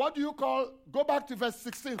 what do you call... Go back to verse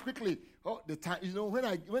 16 quickly. Oh, the time. You know,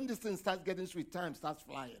 when this thing starts getting sweet, time starts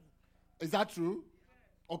flying. Is that true?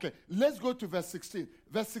 Okay, let's go to verse 16.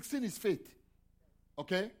 Verse 16 is faith.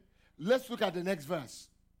 Okay? Let's look at the next verse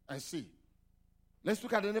and see. Let's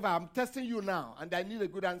look at the next verse. I'm testing you now, and I need a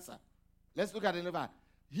good answer. Let's look at the next verse.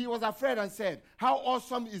 He was afraid and said, how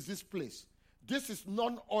awesome is this place? This is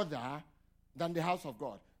none other than the house of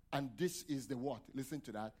God. And this is the what? Listen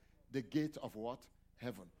to that. The gate of what?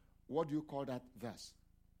 Heaven. What do you call that verse?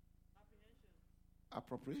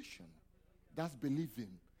 Appropriation. That's believing.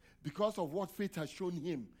 because of what faith has shown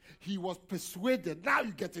him, he was persuaded. Now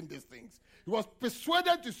you're getting these things. He was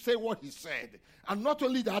persuaded to say what he said. And not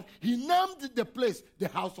only that, he named the place the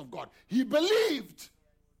house of God. He believed.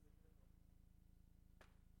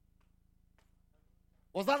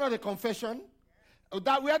 Was that not a confession?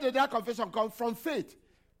 Where did that confession come from? Faith.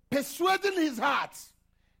 Persuading his heart.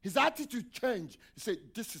 His attitude changed. He said,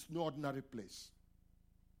 this is no ordinary place.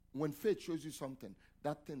 When faith shows you something,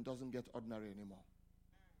 that thing doesn't get ordinary anymore.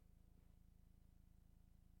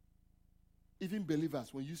 Even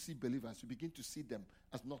believers, when you see believers, you begin to see them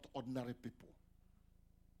as not ordinary people.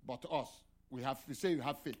 But us, we say you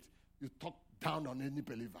have faith. You talk down on any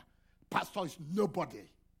believer. Pastor is nobody.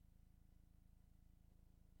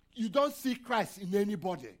 You don't see Christ in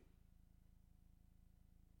anybody.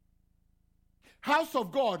 House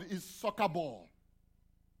of God is soccer ball.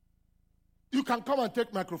 You can come and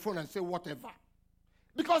take microphone and say whatever.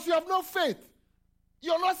 Because you have no faith.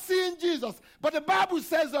 You're not seeing Jesus. But the Bible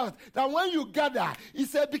says that when you gather, it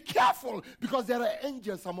says be careful because there are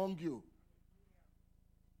angels among you.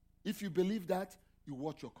 If you believe that, you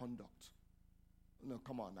watch your conduct. No,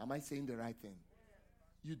 come on. Am I saying the right thing?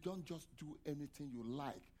 You don't just do anything you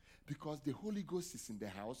like because the Holy Ghost is in the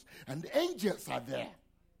house and the angels are there.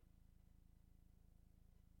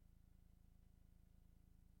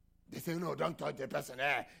 They say, no, don't touch the person.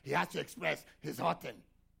 He has to express his hurting.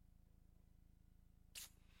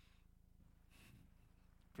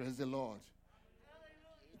 Praise the Lord.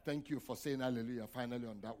 Hallelujah. Thank you for saying hallelujah finally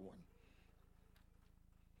on that one.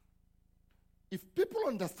 If people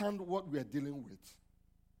understand what we are dealing with,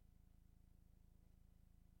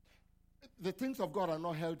 the things of God are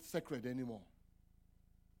not held sacred anymore.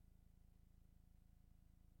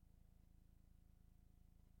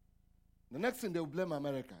 The next thing, they will blame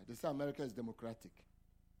America. They say America is democratic.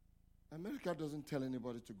 America doesn't tell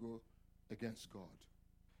anybody to go against God.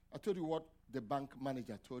 I told you what the bank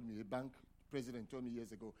manager told me, the bank president told me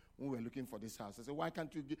years ago when we were looking for this house. I said, why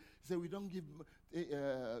can't you give? He said, we don't give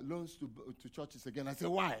loans to churches again. I said,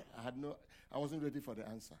 why? I wasn't ready for the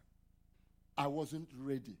answer. I wasn't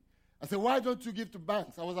ready. I said, why don't you give to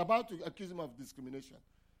banks? I was about to accuse him of discrimination.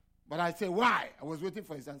 But I said, why? I was waiting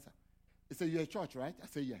for his answer. He said, you're a church, right? I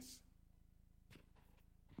said, yes.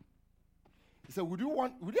 He said, would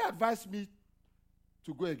you advise me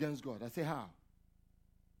to go against God? I said, how?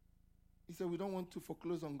 He said, we don't want to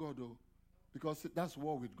foreclose on God, though, because that's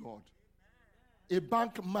war with God. Amen. A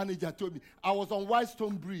bank manager told me, I was on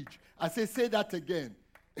Whitestone Bridge. I said, say that again.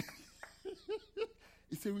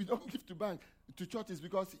 He said, we don't give to churches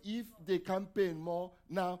because if they campaign more,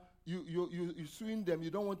 now you're suing them. You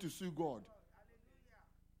don't want to sue God.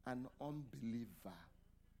 An unbeliever.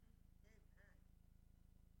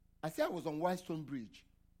 I said, I was on Whitestone Bridge.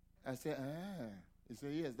 I said, He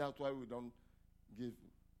said, yes, that's why we don't give.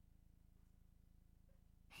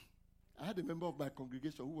 I had a member of my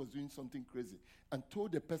congregation who was doing something crazy and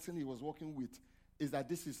told the person he was working with is that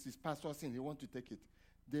this is his pastor's sin. He wants to take it.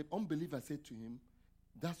 The unbeliever said to him,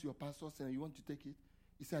 that's your pastor's sin and you want to take it?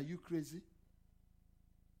 He said, are you crazy?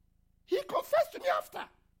 He confessed to me after.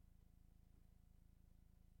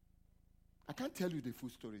 I can't tell you the full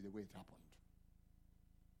story the way it happened.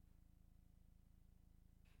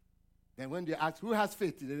 Then when they ask, who has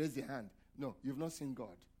faith? They raise their hand. No, you've not seen God.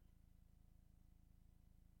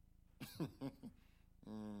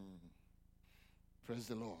 Praise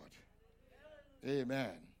the Lord.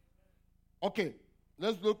 Amen. Okay,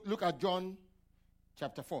 let's look at John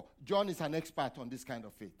chapter 4. John is an expert on this kind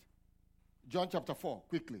of faith. John chapter 4,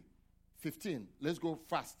 quickly. 15. Let's go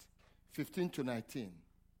fast. 15 to 19.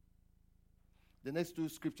 The next two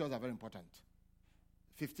scriptures are very important.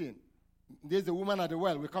 15. There's the woman at the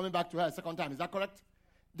well. We're coming back to her a second time. Is that correct?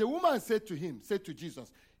 The woman said to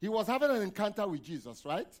Jesus, he was having an encounter with Jesus,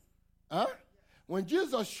 right? Huh? When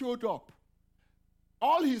Jesus showed up,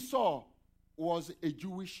 all he saw was a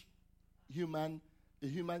human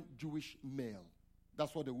Jewish male.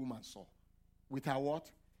 That's what the woman saw. With her what?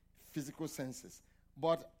 Physical senses.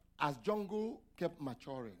 But as Jungle kept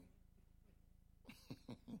maturing,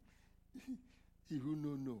 he who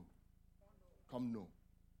know, come know.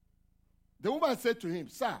 The woman said to him,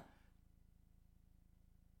 sir,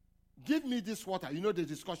 give me this water. You know the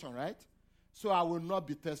discussion, right? So I will not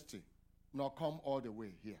be thirsty, nor come all the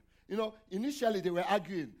way here. You know, initially they were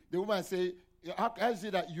arguing. The woman said, how is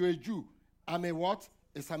it that you're a Jew? I'm a what?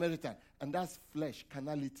 A Samaritan. And that's flesh,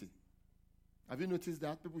 carnality. Have you noticed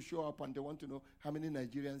that? People show up and they want to know how many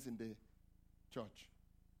Nigerians in the church.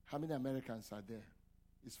 How many Americans are there?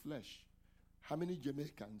 It's flesh. How many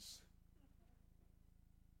Jamaicans?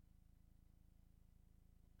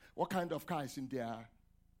 What kind of car is in there?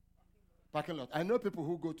 Parking lot. I know people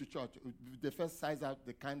who go to church, they first size out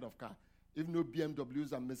the kind of car. If no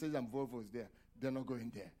BMWs and Mercedes and Volvos there, they're not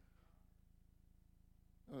going there.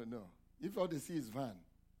 Oh, no. If all they see is van,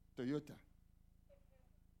 Toyota,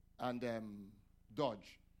 and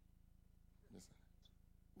Dodge.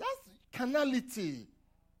 That's carnality.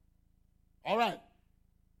 All right.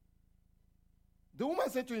 The woman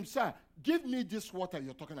said to him, sir, give me this water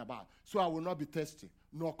you're talking about, so I will not be thirsty,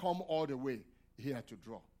 nor come all the way here to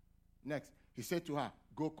draw. Next, he said to her,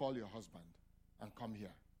 go call your husband and come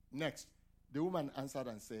here. Next, the woman answered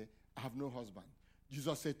and said, I have no husband.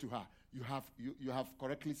 Jesus said to her, you have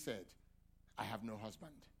correctly said, I have no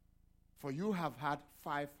husband. For you have had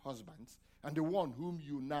 5 husbands, and the one whom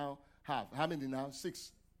you now have, how many now?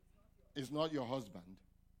 6, is not your husband.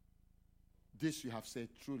 This you have said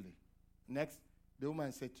truly. Next, the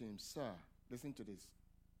woman said to him, sir, listen to this.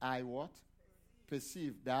 I what?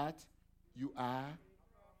 Perceive that you are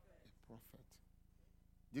a prophet.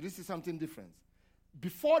 Did you see something different?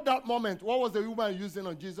 Before that moment, what was the woman using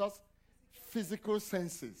on Jesus? Physical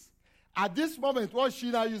senses. At this moment, what is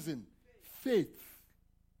she now using? Faith.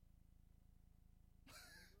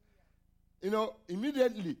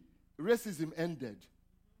 Immediately, racism ended.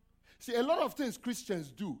 See, a lot of things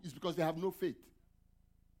Christians do is because they have no faith.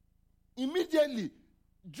 Immediately,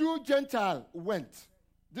 Jew, Gentile went.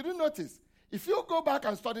 Did you notice? If you go back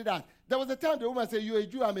and study that, there was a time the woman said, you're a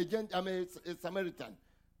Jew, I'm a Samaritan.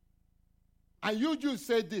 And you Jews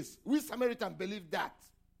say this. We Samaritans believe that.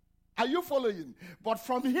 Are you following? But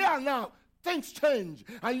from here now, things change.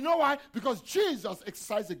 And you know why? Because Jesus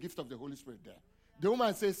exercised the gift of the Holy Spirit there. The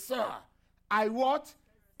woman says, sir, I what?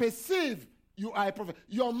 Perceive you are a prophet.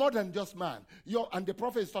 You're more than just man. And the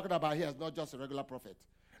prophet is talking about here is not just a regular prophet.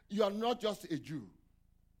 You are not just a Jew.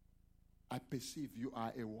 I perceive you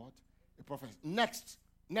are a what? A prophet. Next,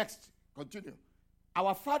 continue.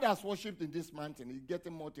 Our fathers worshipped in this mountain. It's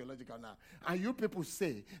getting more theological now. And you people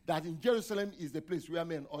say that in Jerusalem is the place where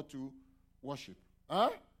men ought to worship. Huh?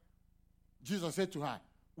 Jesus said to her,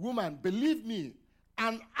 woman, believe me,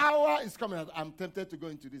 an hour is coming. I'm tempted to go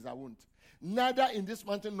into this. I won't. Neither in this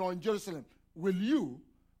mountain nor in Jerusalem will you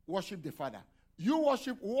worship the Father. You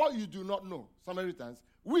worship what you do not know. Samaritans,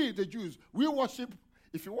 we, the Jews, we worship.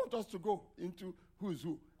 If you want us to go into who is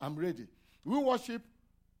who, I'm ready. We worship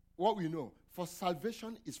what we know. For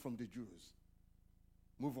salvation is from the Jews.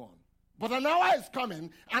 Move on. But an hour is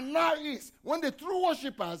coming, and now is when the true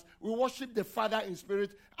worshippers will worship the Father in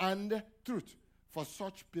spirit and truth. For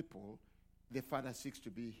such people, the Father seeks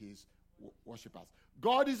to be his worshippers.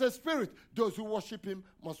 God is a spirit. Those who worship him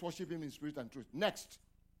must worship him in spirit and truth. Next,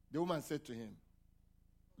 the woman said to him,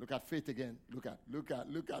 look at faith again. Look at.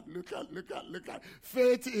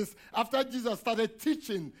 Faith is, after Jesus started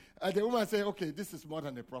teaching, the woman said, okay, this is more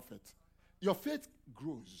than a prophet. Your faith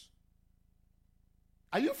grows.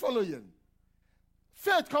 Are you following?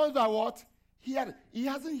 Faith comes by what? He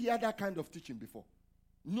hasn't heard that kind of teaching before.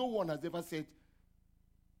 No one has ever said,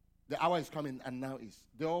 the hour is coming and now is.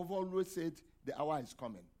 They have always said, the hour is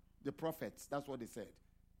coming. The prophets, that's what they said.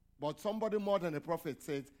 But somebody more than a prophet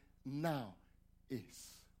said, now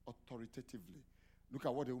is, authoritatively. Look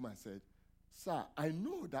at what the woman said. Sir, I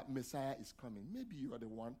know that Messiah is coming. Maybe you are the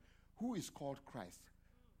one who is called Christ.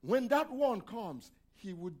 When that one comes,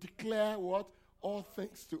 he will declare what? All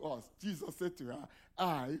things to us. Jesus said to her,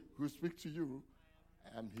 I who speak to you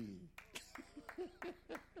am he.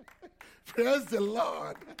 Praise the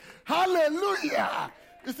Lord. Hallelujah.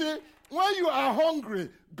 You see, when you are hungry,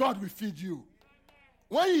 God will feed you.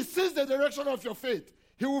 When he sees the direction of your faith,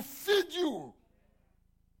 he will feed you.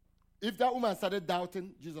 If that woman started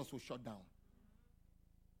doubting, Jesus will shut down.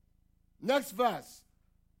 Next verse.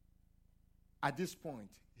 At this point,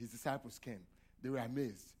 his disciples came. They were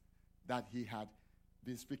amazed that he had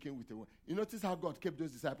been speaking with a woman. You notice how God kept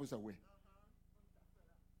those disciples away?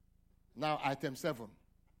 Now, item 7.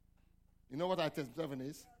 You know what item 7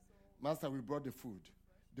 is? Master, we brought the food.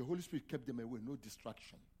 The Holy Spirit kept them away, no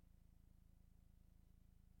distraction.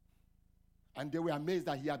 And they were amazed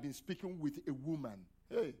that he had been speaking with a woman.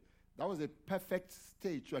 Hey, that was a perfect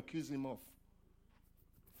stage to accuse him of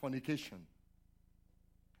fornication.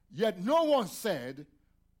 Yet no one said,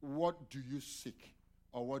 what do you seek?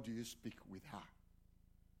 Or what do you speak with her?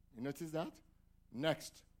 You notice that?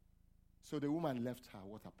 Next. So the woman left her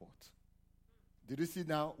water pot. Did you see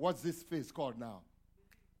now? What's this face called now?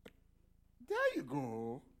 There you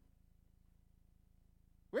go.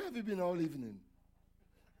 Where have you been all evening?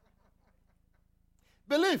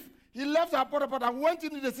 Believe. He left her water pot and went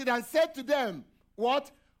into the city and said to them,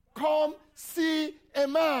 what? Come see a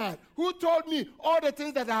man who told me all the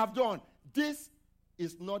things that I have done. This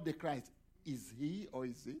is not the Christ. Is he or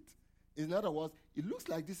is it? In other words, it looks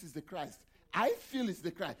like this is the Christ. I feel it's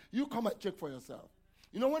the Christ. You come and check for yourself.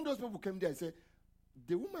 You know, when those people came there and said,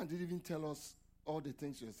 the woman didn't even tell us all the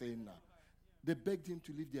things you're saying now. They begged him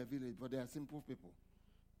to leave their village, but they are simple people.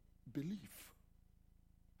 Believe.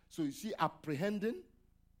 So you see, apprehending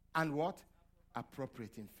and what?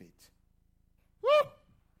 Appropriating faith. Woo!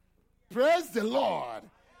 Praise the Lord.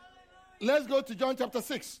 Let's go to John chapter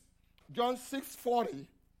 6. John 6:40.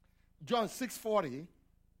 John 6:40.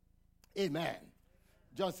 Amen.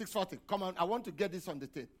 John 6:40. Come on, I want to get this on the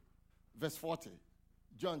tape. Verse 40.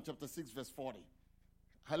 John chapter 6, verse 40.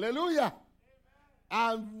 Hallelujah.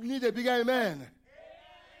 I need a bigger amen. Amen.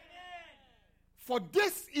 For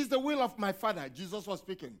this is the will of my Father, Jesus was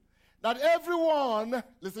speaking, that everyone,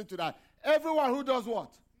 listen to that, everyone who does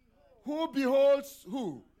what? Who beholds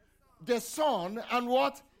who? The Son, and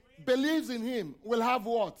what? Believes in him will have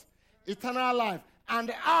what? Eternal life.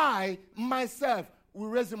 And I, myself, will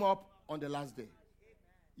raise him up on the last day.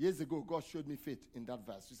 Years ago, God showed me faith in that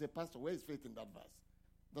verse. You say, Pastor, where is faith in that verse?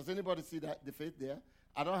 Does anybody see that the faith there?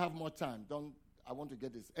 I don't have more time. I want to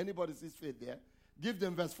get this. Anybody sees faith there? Give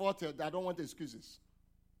them verse 40. I don't want excuses.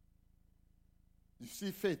 You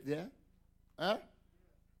see faith there? Huh?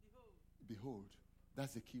 Behold.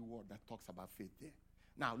 That's the key word that talks about faith there.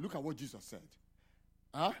 Now, look at what Jesus said.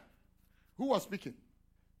 Huh? Who was speaking?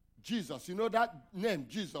 Jesus. You know that name,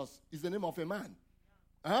 Jesus, is the name of a man.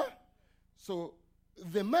 Huh? So,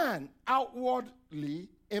 the man, outwardly,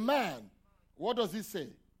 a man. What does he say?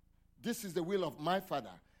 This is the will of my Father,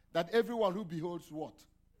 that everyone who beholds what?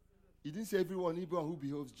 He didn't say everyone who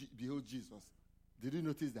beholds Jesus. Did you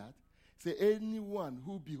notice that? Say anyone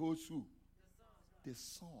who beholds who? The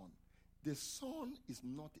Son. The Son is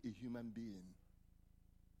not a human being.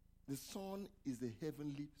 The Son is the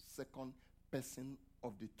heavenly second person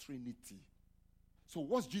of the Trinity. So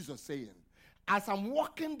what's Jesus saying? As I'm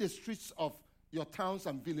walking the streets of your towns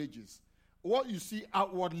and villages, what you see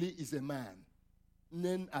outwardly is a man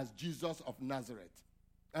named as Jesus of Nazareth.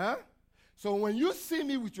 Huh? So when you see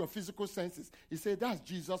me with your physical senses, you say, that's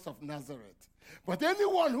Jesus of Nazareth. But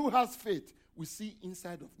anyone who has faith will see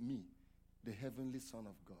inside of me the heavenly Son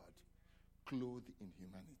of God, clothed in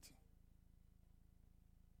humanity.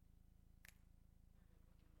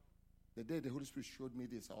 The day the Holy Spirit showed me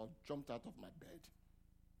this, I jumped out of my bed.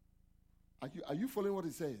 Are you following what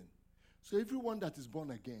he's saying? So everyone that is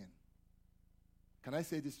born again, can I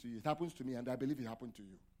say this to you? It happens to me, and I believe it happened to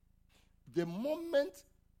you.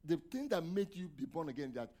 The thing that made you be born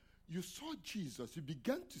again, that you saw Jesus, you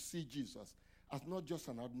began to see Jesus as not just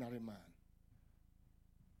an ordinary man.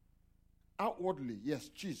 Outwardly, yes,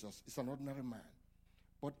 Jesus is an ordinary man.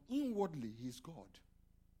 But inwardly, he is God.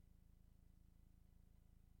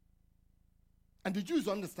 And the Jews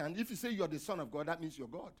understand, if you say you are the Son of God, that means you're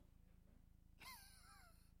God.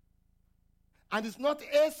 And it's not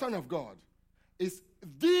a Son of God. It's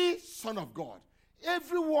the Son of God.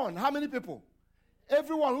 Everyone, how many people?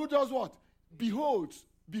 Everyone who does what? Beholds.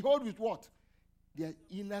 Behold with what? Their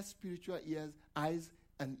inner spiritual ears, eyes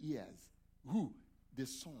and ears. Who? The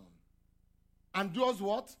Son. And does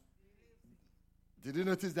what? Did you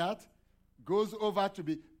notice that? Goes over to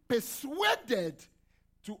be persuaded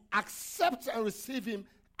to accept and receive him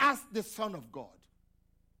as the Son of God.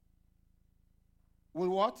 Will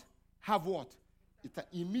what? Have what?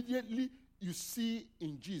 Immediately you see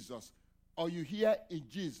in Jesus, or you hear in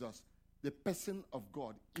Jesus, the person of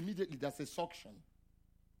God. Immediately there's a suction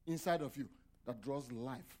inside of you that draws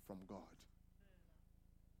life from God.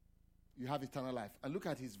 You have eternal life. And look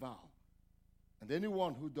at his vow. And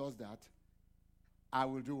anyone who does that, I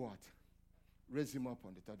will do what? Raise him up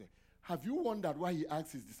on the third day. Have you wondered why he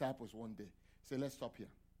asked his disciples one day? Say, let's stop here.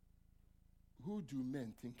 Who do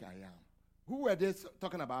men think I am? Who were they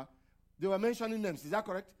talking about? They were mentioning names. Is that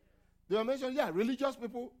correct? They were mentioning, religious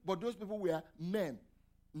people, but those people were men.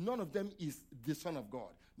 None of them is the Son of God.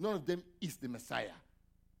 None of them is the Messiah.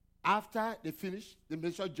 After they finished, they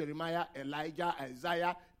mentioned Jeremiah, Elijah,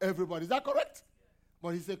 Isaiah, everybody. Is that correct? But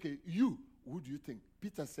he said, okay, you, who do you think?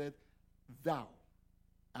 Peter said, thou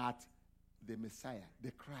art the Messiah,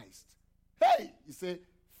 the Christ. Hey! He said,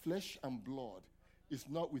 flesh and blood is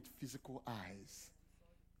not with physical eyes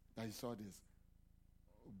that you saw this.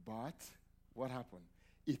 But what happened?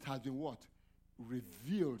 It has been what?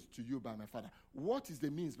 Revealed to you by my Father. What is the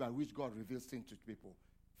means by which God reveals things to people?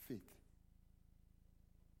 Faith.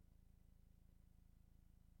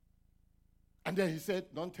 And then he said,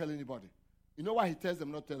 don't tell anybody. You know why he tells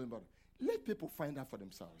them not to tell anybody? Let people find out for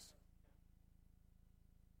themselves.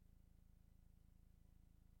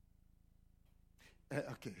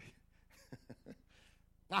 Okay.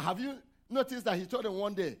 Now, have you noticed that he told them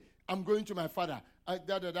one day, I'm going to my Father,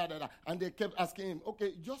 And they kept asking him,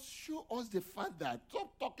 okay, just show us the Father.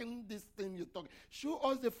 Stop talking this thing you're talking. Show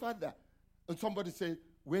us the Father. And somebody said,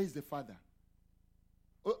 where is the Father?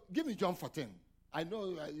 Oh, give me John 14. I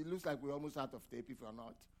know it looks like we're almost out of tape if we're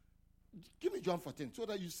not. Give me John 14 so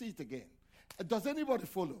that you see it again. Does anybody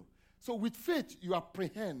follow? So with faith, you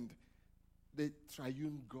apprehend the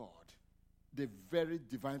triune God, the very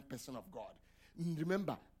divine person of God.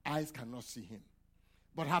 Remember, eyes cannot see him.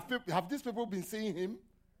 But have these people been seeing him?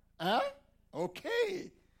 Huh?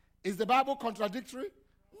 Okay. Is the Bible contradictory?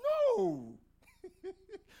 No.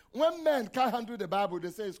 When men can't handle the Bible, they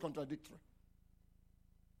say it's contradictory.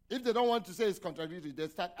 If they don't want to say it's contradictory, they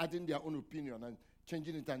start adding their own opinion and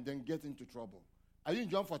changing it and then get into trouble. Are you in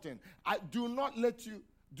John 14? Do not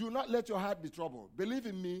let your heart be troubled. Believe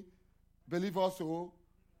in me, believe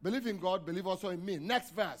in God, believe also in me.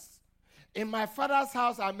 Next verse. In my Father's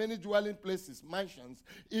house are many dwelling places, mansions.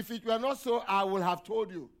 If it were not so, I would have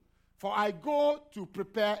told you. For I go to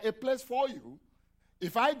prepare a place for you.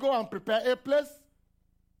 If I go and prepare a place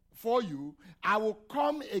for you, I will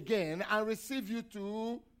come again and receive you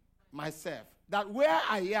to myself, that where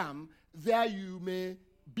I am, there you may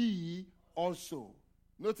be also.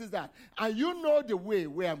 Notice that. And you know the way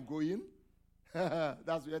where I'm going.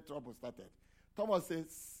 That's where trouble started. Thomas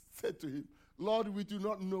said to him, Lord, we do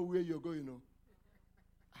not know where you're going. No.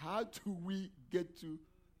 How do we get to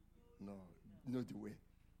know the way?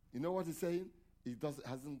 You know what he's saying?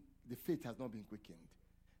 The faith has not been quickened.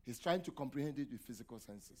 He's trying to comprehend it with physical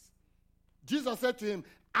senses. Jesus said to him,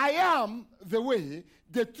 I am the way,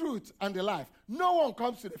 the truth, and the life. No one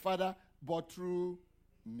comes to the Father but through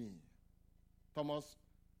me. Thomas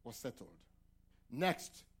was settled.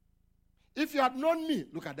 Next. If you had known me,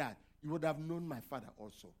 look at that, you would have known my Father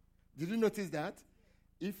also. Did you notice that?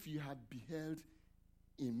 If you had beheld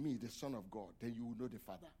in me the Son of God, then you will know the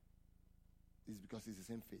Father. It's because it's the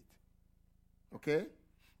same faith. Okay?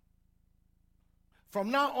 From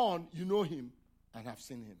now on, you know him and have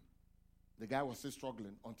seen him. The guy was still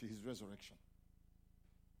struggling until his resurrection.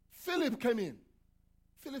 Philip came in.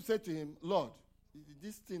 Philip said to him, Lord,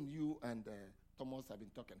 this thing you and Thomas have been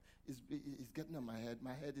talking is getting on my head.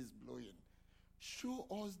 My head is blowing. Show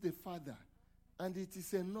us the Father, and it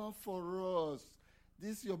is enough for us.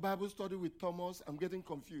 This your Bible study with Thomas. I'm getting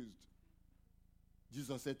confused.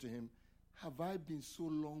 Jesus said to him, have I been so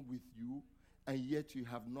long with you, and yet you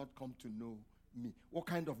have not come to know me? What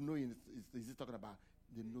kind of knowing is he talking about?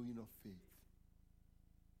 The knowing of faith.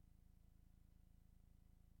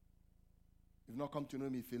 You've not come to know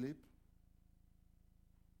me, Philip.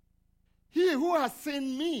 He who has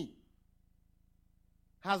seen me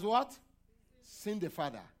has what? Seen the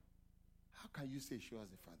Father. How can you say show us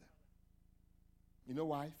the Father? You know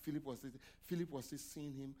why? Philip was still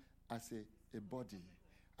seeing him as a body,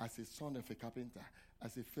 as a son of a carpenter,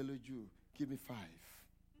 as a fellow Jew. Give me 5.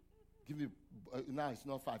 Give me, now it's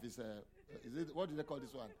not 5, it's what do they call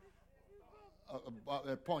this one?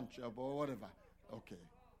 A punch or whatever. Okay.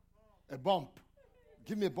 A bump.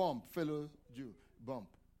 Give me a bump, fellow Jew. Bump.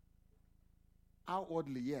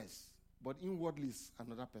 Outwardly, yes, but inwardly is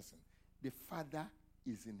another person. The Father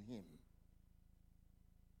is in him.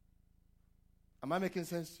 Am I making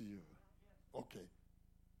sense to you? Okay.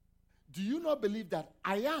 Do you not believe that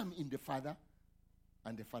I am in the Father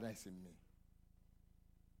and the Father is in me?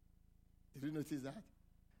 Did you notice that?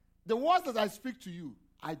 The words that I speak to you,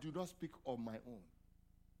 I do not speak of my own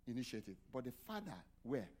initiative, but the Father,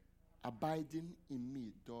 where? Abiding in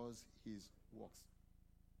me, does his works.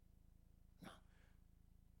 Now,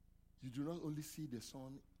 you do not only see the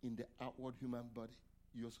Son in the outward human body,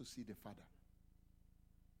 you also see the Father.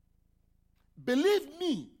 Believe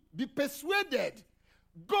me, be persuaded,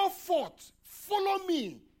 go forth, follow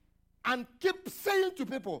me, and keep saying to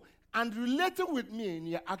people and relating with me in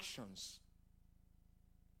your actions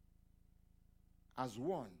as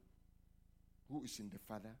one who is in the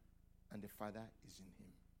Father and the Father is in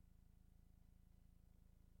him.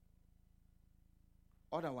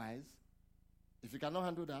 Otherwise, if you cannot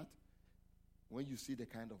handle that, when you see the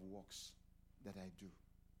kind of works that I do,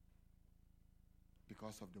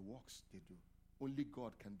 because of the works they do, only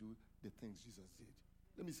God can do the things Jesus did.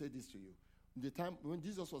 Let me say this to you. In the time when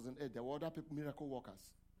Jesus was on earth, there were other people, miracle workers.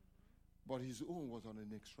 But his own was on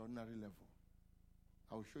an extraordinary level.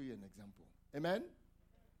 I will show you an example. Amen?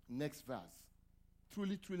 Next verse.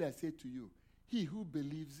 Truly, truly, I say to you, he who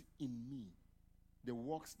believes in me, the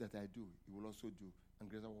works that I do, he will also do, and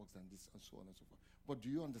greater works than this, and so on and so forth. But do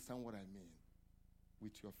you understand what I mean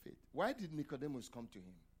with your faith? Why did Nicodemus come to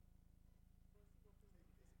him?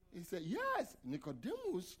 He said, yes,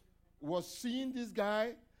 Nicodemus was seeing this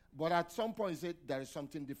guy But at some point, he said, there is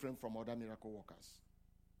something different from other miracle workers.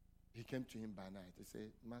 He came to him by night. He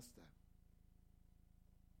said, Master,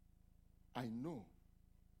 I know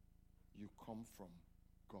you come from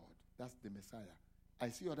God. That's the Messiah. I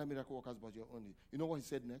see other miracle workers, but you're only. You know what he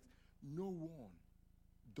said next? No one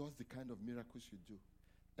does the kind of miracles you do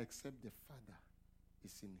except the Father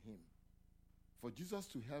is in him. For Jesus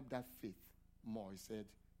to help that faith more, he said,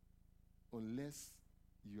 unless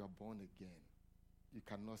you are born again, you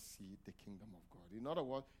cannot see the kingdom of God. In other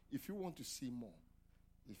words, if you want to see more,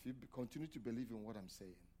 if you continue to believe in what I'm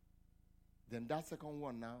saying, then that second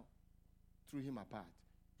one now threw him apart.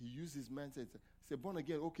 He used his mindset. Say, born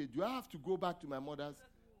again, okay, do I have to go back to my mother's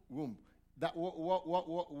womb? That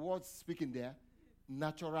what's speaking there?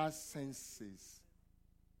 Natural senses.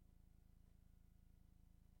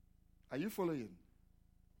 Are you following?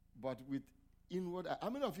 But with inward, how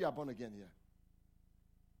many of you are born again here?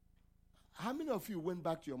 How many of you went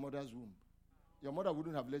back to your mother's womb? Your mother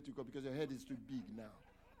wouldn't have let you go because your head is too big now.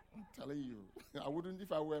 I'm telling you. I wouldn't,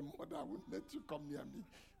 if I were a mother, I wouldn't let you come near me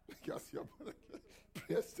because you're born again.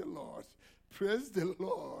 Praise the Lord. Praise the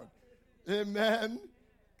Lord. Amen.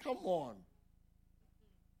 Come on.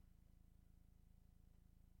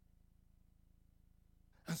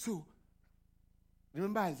 And so,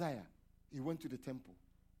 remember Isaiah? He went to the temple.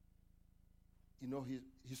 You know,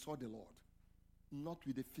 he saw the Lord. Not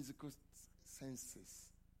with the physical senses,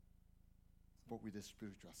 but with the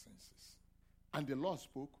spiritual senses. And the Lord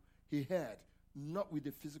spoke, he heard, not with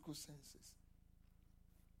the physical senses,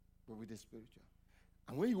 but with the spiritual.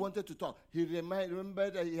 And when he wanted to talk, he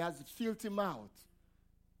remembered that he has a filthy mouth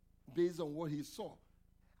based on what he saw.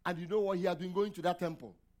 And you know what? He had been going to that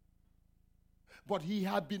temple. But he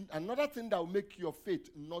had been, another thing that will make your faith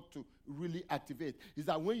not to really activate is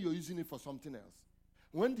that when you're using it for something else.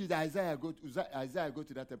 When did Isaiah go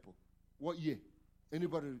to that temple? What year?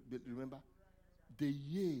 Anybody remember? The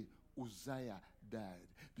year Uzziah died.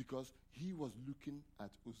 Because he was looking at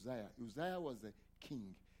Uzziah. Uzziah was a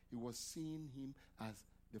king. He was seeing him as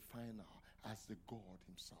the final, as the God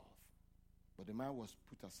himself. But the man was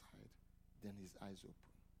put aside. Then his eyes opened.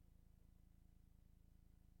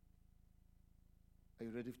 Are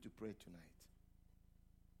you ready to pray tonight?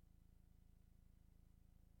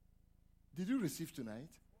 Did you receive tonight?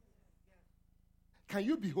 Can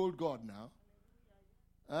you behold God now?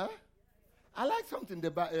 Huh? I like something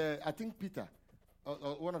I think Peter,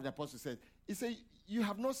 one of the apostles, said. He said, you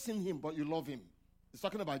have not seen him, but you love him. He's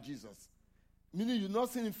talking about Jesus. Meaning you've not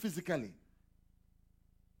seen him physically,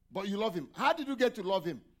 but you love him. How did you get to love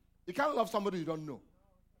him? You can't love somebody you don't know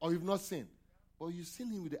or you've not seen. But you've seen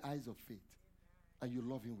him with the eyes of faith. And you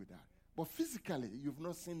love him with that. But physically, you've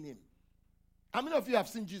not seen him. How many of you have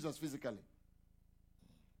seen Jesus physically?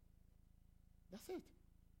 That's it.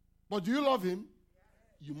 But do you love him?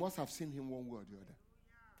 You must have seen him one way or the other.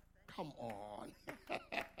 Come on.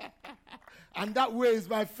 And that way is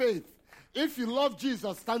by faith. If you love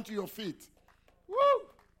Jesus, stand to your feet.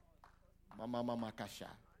 Woo! Mama kasha.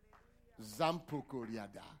 Zampoko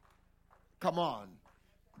riada. Come on.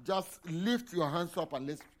 Just lift your hands up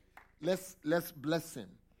and let's bless him.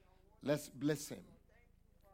 Let's bless him.